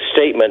making this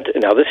statement.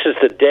 Now, this is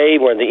the day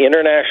when the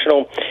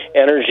International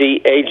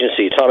Energy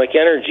Agency, Atomic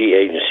Energy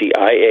Agency,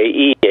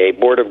 IAEA,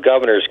 Board of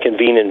Governors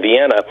convene in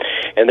Vienna,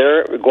 and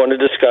they're going to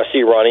discuss the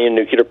Iranian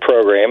nuclear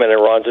program and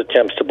Iran's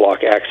attempts to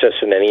block access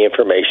and any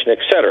information, et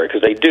cetera,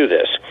 because they do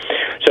this.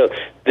 So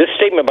this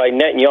statement by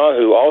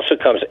Netanyahu also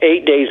comes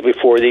 8 days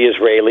before the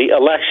Israeli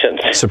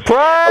elections.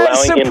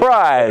 Surprise!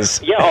 Surprise!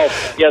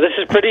 This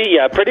is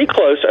pretty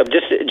close.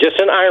 Just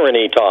an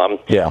irony, Tom.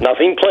 Yeah.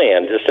 Nothing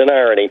planned, just an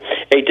irony.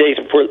 8 days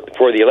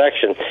before the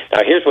election.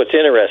 Now, here's what's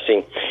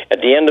interesting.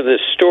 At the end of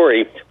this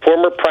story,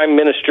 former Prime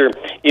Minister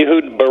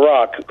Ehud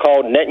Barak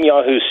called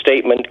Netanyahu's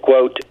statement,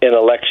 quote, an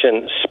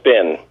election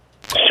spin.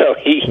 So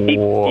he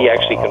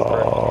actually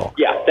confirmed.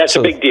 Yeah, that's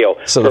a big deal.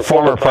 So the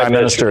former Prime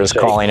Minister is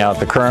calling out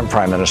the current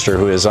Prime Minister,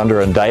 who is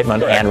under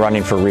indictment and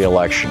running for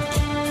re-election.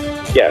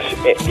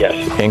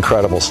 Yes.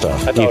 Incredible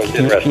stuff. I thought it was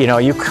interesting.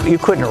 You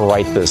couldn't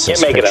write this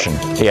as fiction.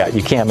 Yeah,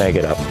 you can't make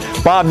it up.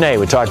 Bob Ney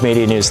with Talk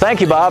Media News.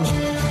 Thank you, Bob.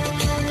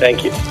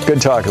 Thank you.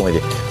 Good talking with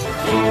you.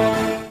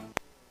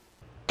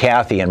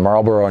 Kathy in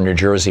Marlborough, New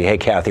Jersey. Hey,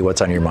 Kathy,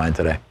 what's on your mind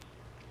today?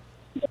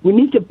 We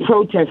need to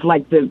protest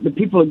like the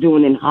people are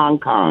doing in Hong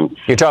Kong.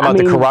 You're talking about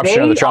the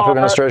corruption of the Trump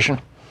administration?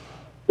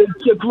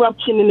 The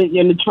corruption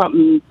in the Trump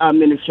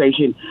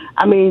administration.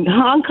 I mean,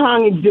 Hong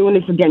Kong is doing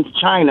this against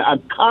China, a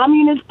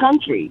communist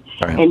country.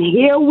 Right. And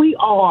here we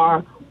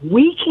are.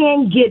 We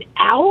can't get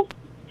out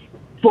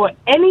for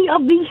any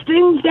of these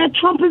things that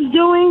Trump is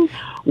doing.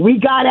 We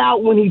got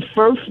out when he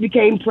first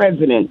became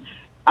president.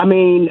 I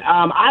mean,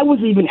 I was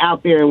even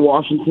out there in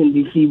Washington,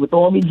 D.C. with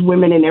all these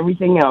women and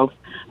everything else.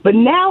 But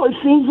now it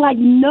seems like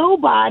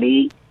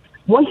nobody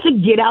wants to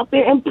get out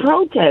there and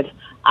protest.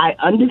 I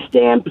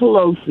understand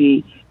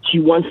Pelosi. She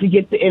wants to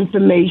get the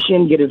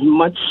information, get as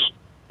much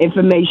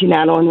information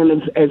out on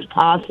him as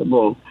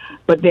possible.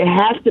 But there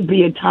has to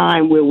be a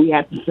time where we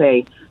have to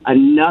say,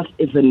 enough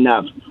is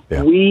enough.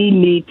 Yeah. We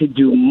need to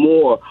do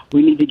more.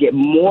 We need to get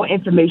more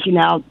information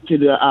out to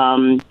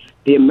the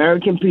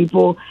American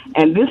people.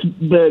 And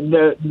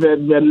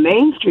the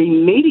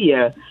mainstream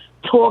media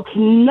talks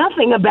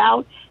nothing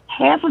about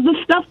half of the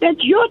stuff that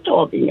you're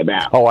talking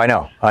about. Oh, I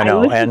know. I try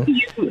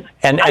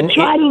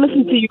to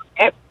listen to you.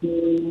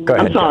 Go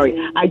ahead. I'm sorry.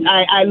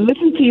 I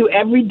listen to you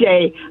every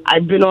day.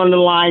 I've been on the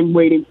line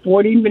waiting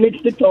 40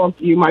 minutes to talk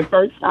to you, my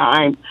first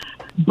time.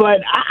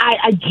 But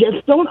I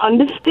just don't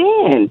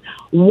understand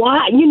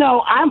why.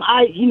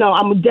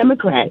 I'm a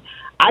Democrat.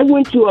 I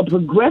went to a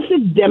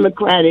progressive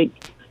Democratic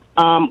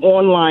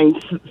online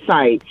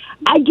site.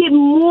 I get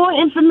more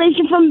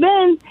information from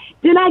them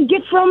than I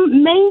get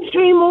from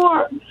mainstream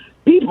or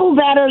people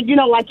that are,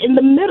 like in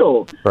the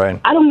middle. Right.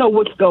 I don't know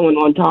what's going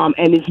on, Tom,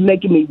 and it's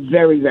making me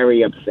very,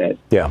 very upset.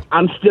 Yeah.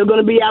 I'm still going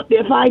to be out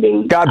there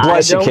fighting. God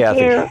bless you,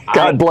 Kathy.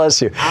 God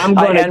bless you. I'm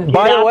going to get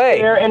out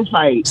there and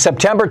fight.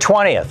 September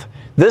 20th.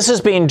 This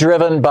is being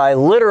driven by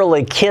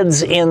literally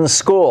kids in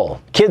school,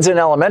 kids in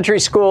elementary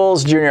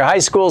schools, junior high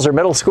schools or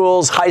middle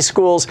schools, high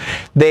schools.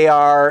 They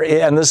are,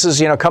 and this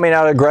is, coming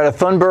out of Greta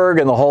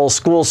Thunberg and the whole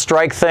school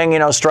strike thing,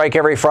 strike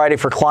every Friday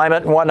for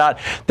climate and whatnot.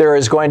 There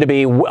is going to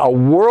be a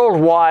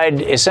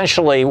worldwide,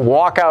 essentially,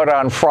 walkout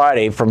on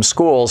Friday from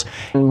schools,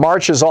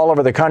 marches all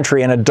over the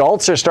country, and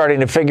adults are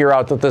starting to figure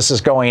out that this is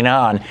going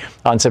on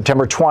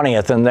September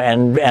 20th.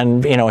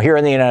 And here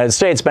in the United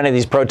States, many of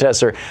these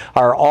protests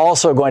are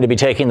also going to be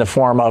taking the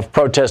form of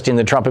protesting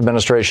the Trump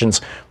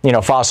administration's,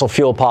 fossil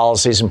fuel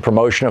policies and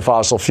promotion of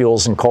fossil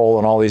fuels and coal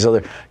and all these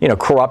other,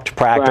 corrupt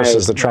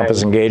practices that Trump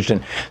is engaged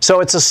in. So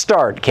it's a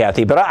start,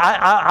 Kathy. But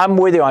I'm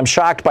with you. I'm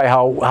shocked by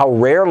how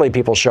rarely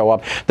people show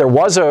up. There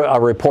was a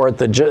report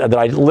that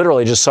I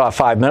literally just saw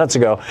 5 minutes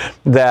ago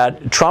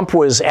that Trump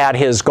was at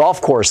his golf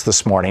course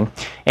this morning,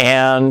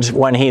 and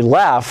when he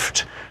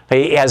left,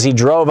 as he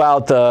drove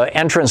out the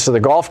entrance to the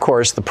golf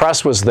course, the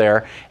press was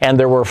there, and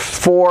there were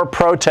 4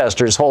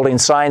 protesters holding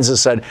signs that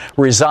said,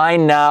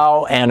 "Resign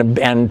now,"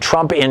 and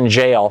 "Trump in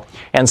jail."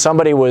 And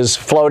somebody was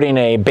floating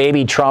a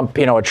baby Trump,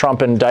 a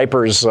Trump in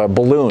diapers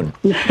balloon.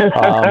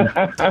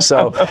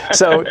 So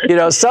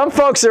some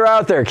folks are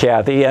out there,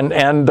 Kathy,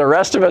 and the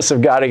rest of us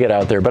have got to get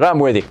out there. But I'm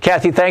with you.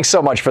 Kathy, thanks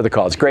so much for the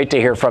call. It's great to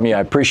hear from you. I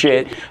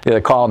appreciate the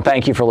call, and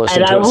thank you for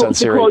listening to us on Sirius.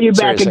 I hope to call you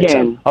back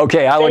again.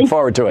 Okay, I look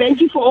forward to it.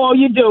 Thank you for all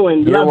you're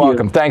doing. You're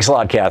welcome. Thanks a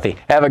lot, Kathy.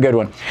 Have a good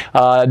one.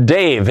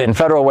 Dave in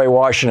Federal Way,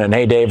 Washington.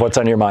 Hey, Dave, what's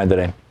on your mind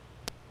today?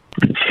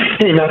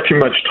 Hey, not too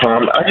much,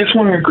 Tom. I just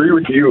want to agree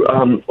with you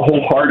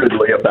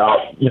wholeheartedly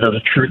about,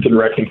 the Truth and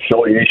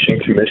Reconciliation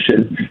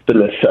Commission, the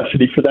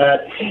necessity for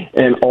that,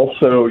 and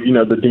also,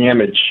 the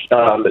damage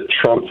that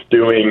Trump's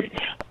doing,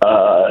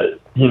 to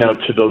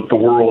the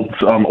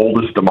world's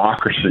oldest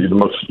democracy, the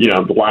most,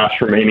 the last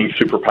remaining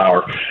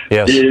superpower,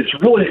 is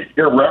really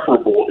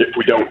irreparable if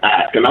we don't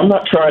act. And I'm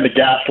not trying to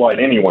gaslight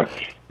anyone.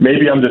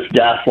 Maybe I'm just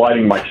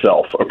gaslighting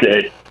myself,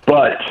 okay?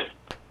 But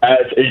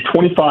as a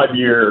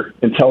 25-year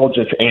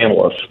intelligence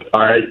analyst,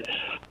 all right,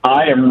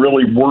 I am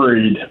really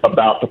worried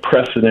about the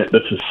precedent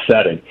this is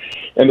setting.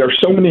 And there are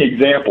so many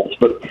examples,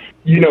 but,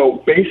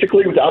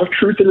 basically without a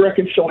Truth and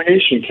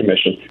Reconciliation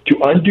Commission, to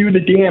undo the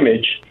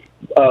damage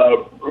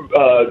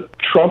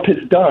Trump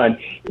has done,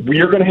 we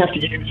are going to have to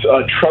use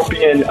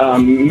Trumpian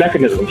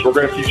mechanisms. We're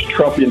going to have to use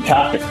Trumpian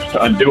tactics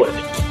to undo it.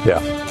 Yeah.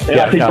 And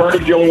I think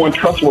Bernie's the only one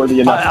trustworthy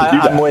enough to do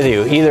that. I'm with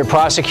you. Either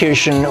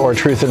prosecution or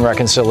Truth and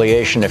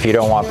Reconciliation if you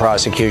don't want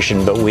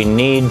prosecution, but we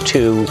need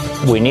to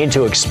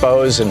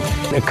expose and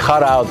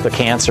cut out the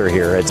cancer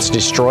here. It's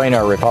destroying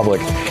our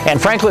republic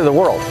and, frankly, the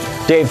world.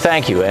 Dave,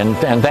 thank you, and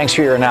thanks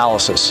for your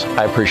analysis.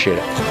 I appreciate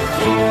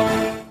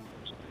it.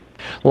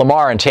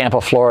 Lamar in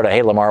Tampa, Florida.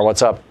 Hey, Lamar,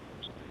 what's up?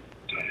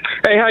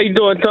 Hey, how you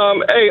doing,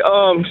 Tom? Hey,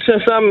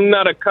 since I'm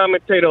not a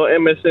commentator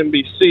on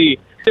MSNBC,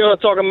 they're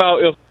talking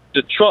about if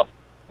the Trump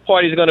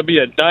party is going to be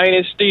a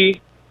dynasty,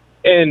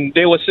 and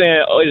they were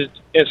saying,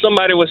 and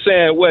somebody was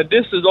saying, well,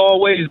 this has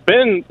always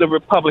been the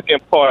Republican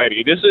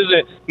Party. This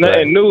isn't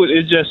nothing new.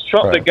 It's just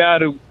Trump, the guy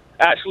to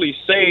actually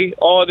say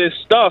all this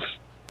stuff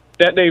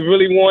that they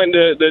really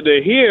wanted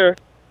to hear.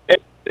 And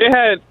they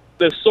had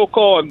the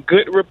so-called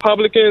good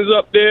Republicans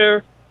up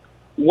there.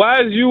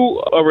 Why is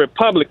you a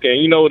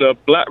Republican, the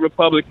black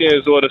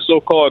Republicans or the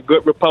so-called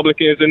good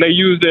Republicans, and they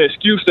use the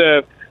excuse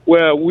that,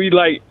 well, we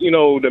like,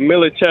 the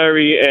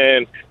military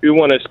and we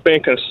want to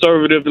spend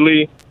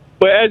conservatively.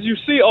 But as you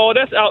see, all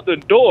that's out the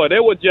door.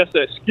 They were just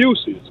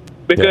excuses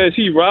because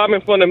he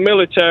robbing from the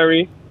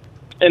military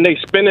and they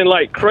spending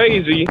like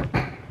crazy.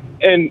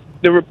 And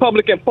the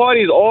Republican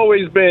Party has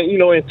always been,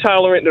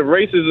 intolerant to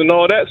races and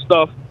all that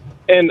stuff.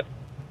 And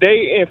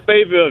they in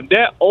favor of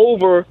that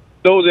over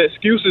those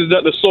excuses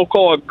that the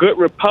so-called good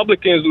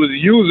Republicans was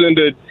using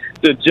to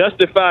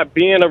justify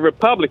being a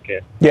Republican.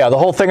 Yeah, the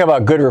whole thing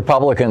about good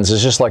Republicans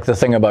is just like the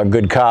thing about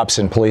good cops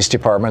in police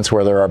departments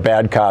where there are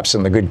bad cops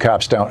and the good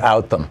cops don't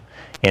out them.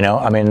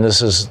 I mean, it's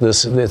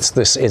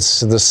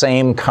the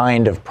same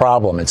kind of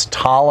problem. It's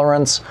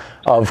tolerance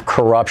of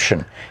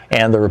corruption.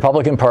 And the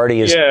Republican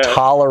Party is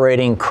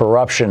tolerating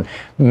corruption.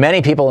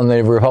 Many people in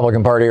the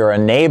Republican Party are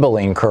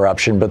enabling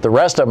corruption, but the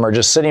rest of them are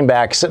just sitting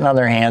back, sitting on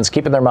their hands,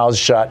 keeping their mouths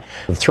shut.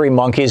 The three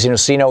monkeys,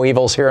 see no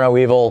evils, hear no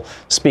evil,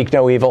 speak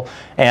no evil.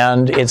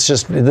 And it's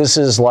just, this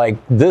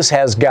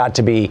has got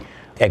to be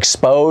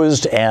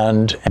exposed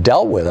and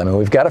dealt with. I mean,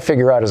 we've got to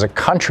figure out as a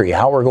country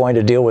how we're going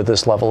to deal with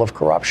this level of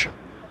corruption.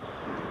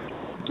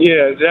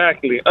 Yeah,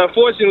 exactly.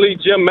 Unfortunately,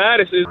 Jim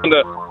Mattis is in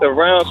the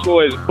rounds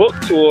for his book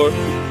tour,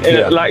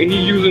 and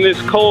he's using this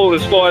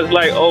code as far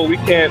as we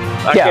can't.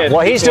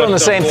 Well, he's doing the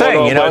same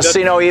thing.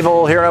 See no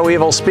evil, hear no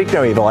evil, speak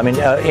no evil. I mean,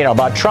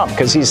 about Trump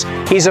because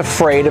he's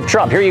afraid of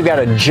Trump. Here you've got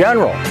a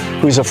general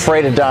who's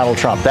afraid of Donald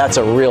Trump. That's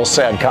a real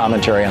sad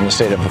commentary on the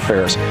state of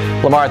affairs.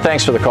 Lamar,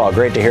 thanks for the call.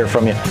 Great to hear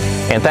from you,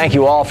 and thank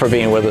you all for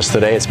being with us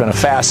today. It's been a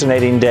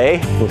fascinating day.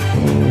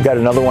 We've got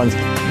another one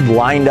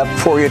lined up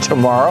for you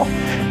tomorrow.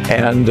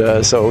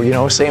 And so,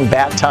 same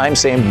bat time,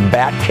 same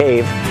bat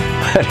cave.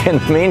 But in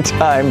the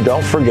meantime,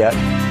 don't forget,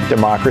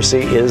 democracy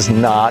is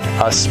not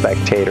a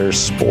spectator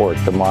sport.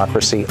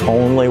 Democracy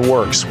only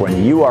works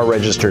when you are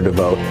registered to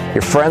vote,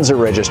 your friends are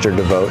registered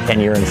to vote,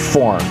 and you're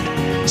informed.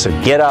 So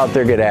get out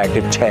there, get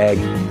active, tag,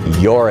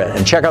 you're it.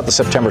 And check out the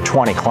September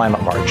 20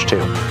 climate march, too.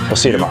 We'll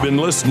see you tomorrow. You've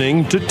been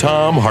listening to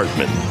Thom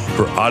Hartmann.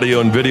 For audio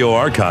and video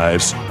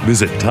archives,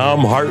 visit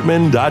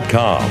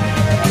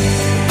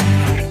thomhartmann.com.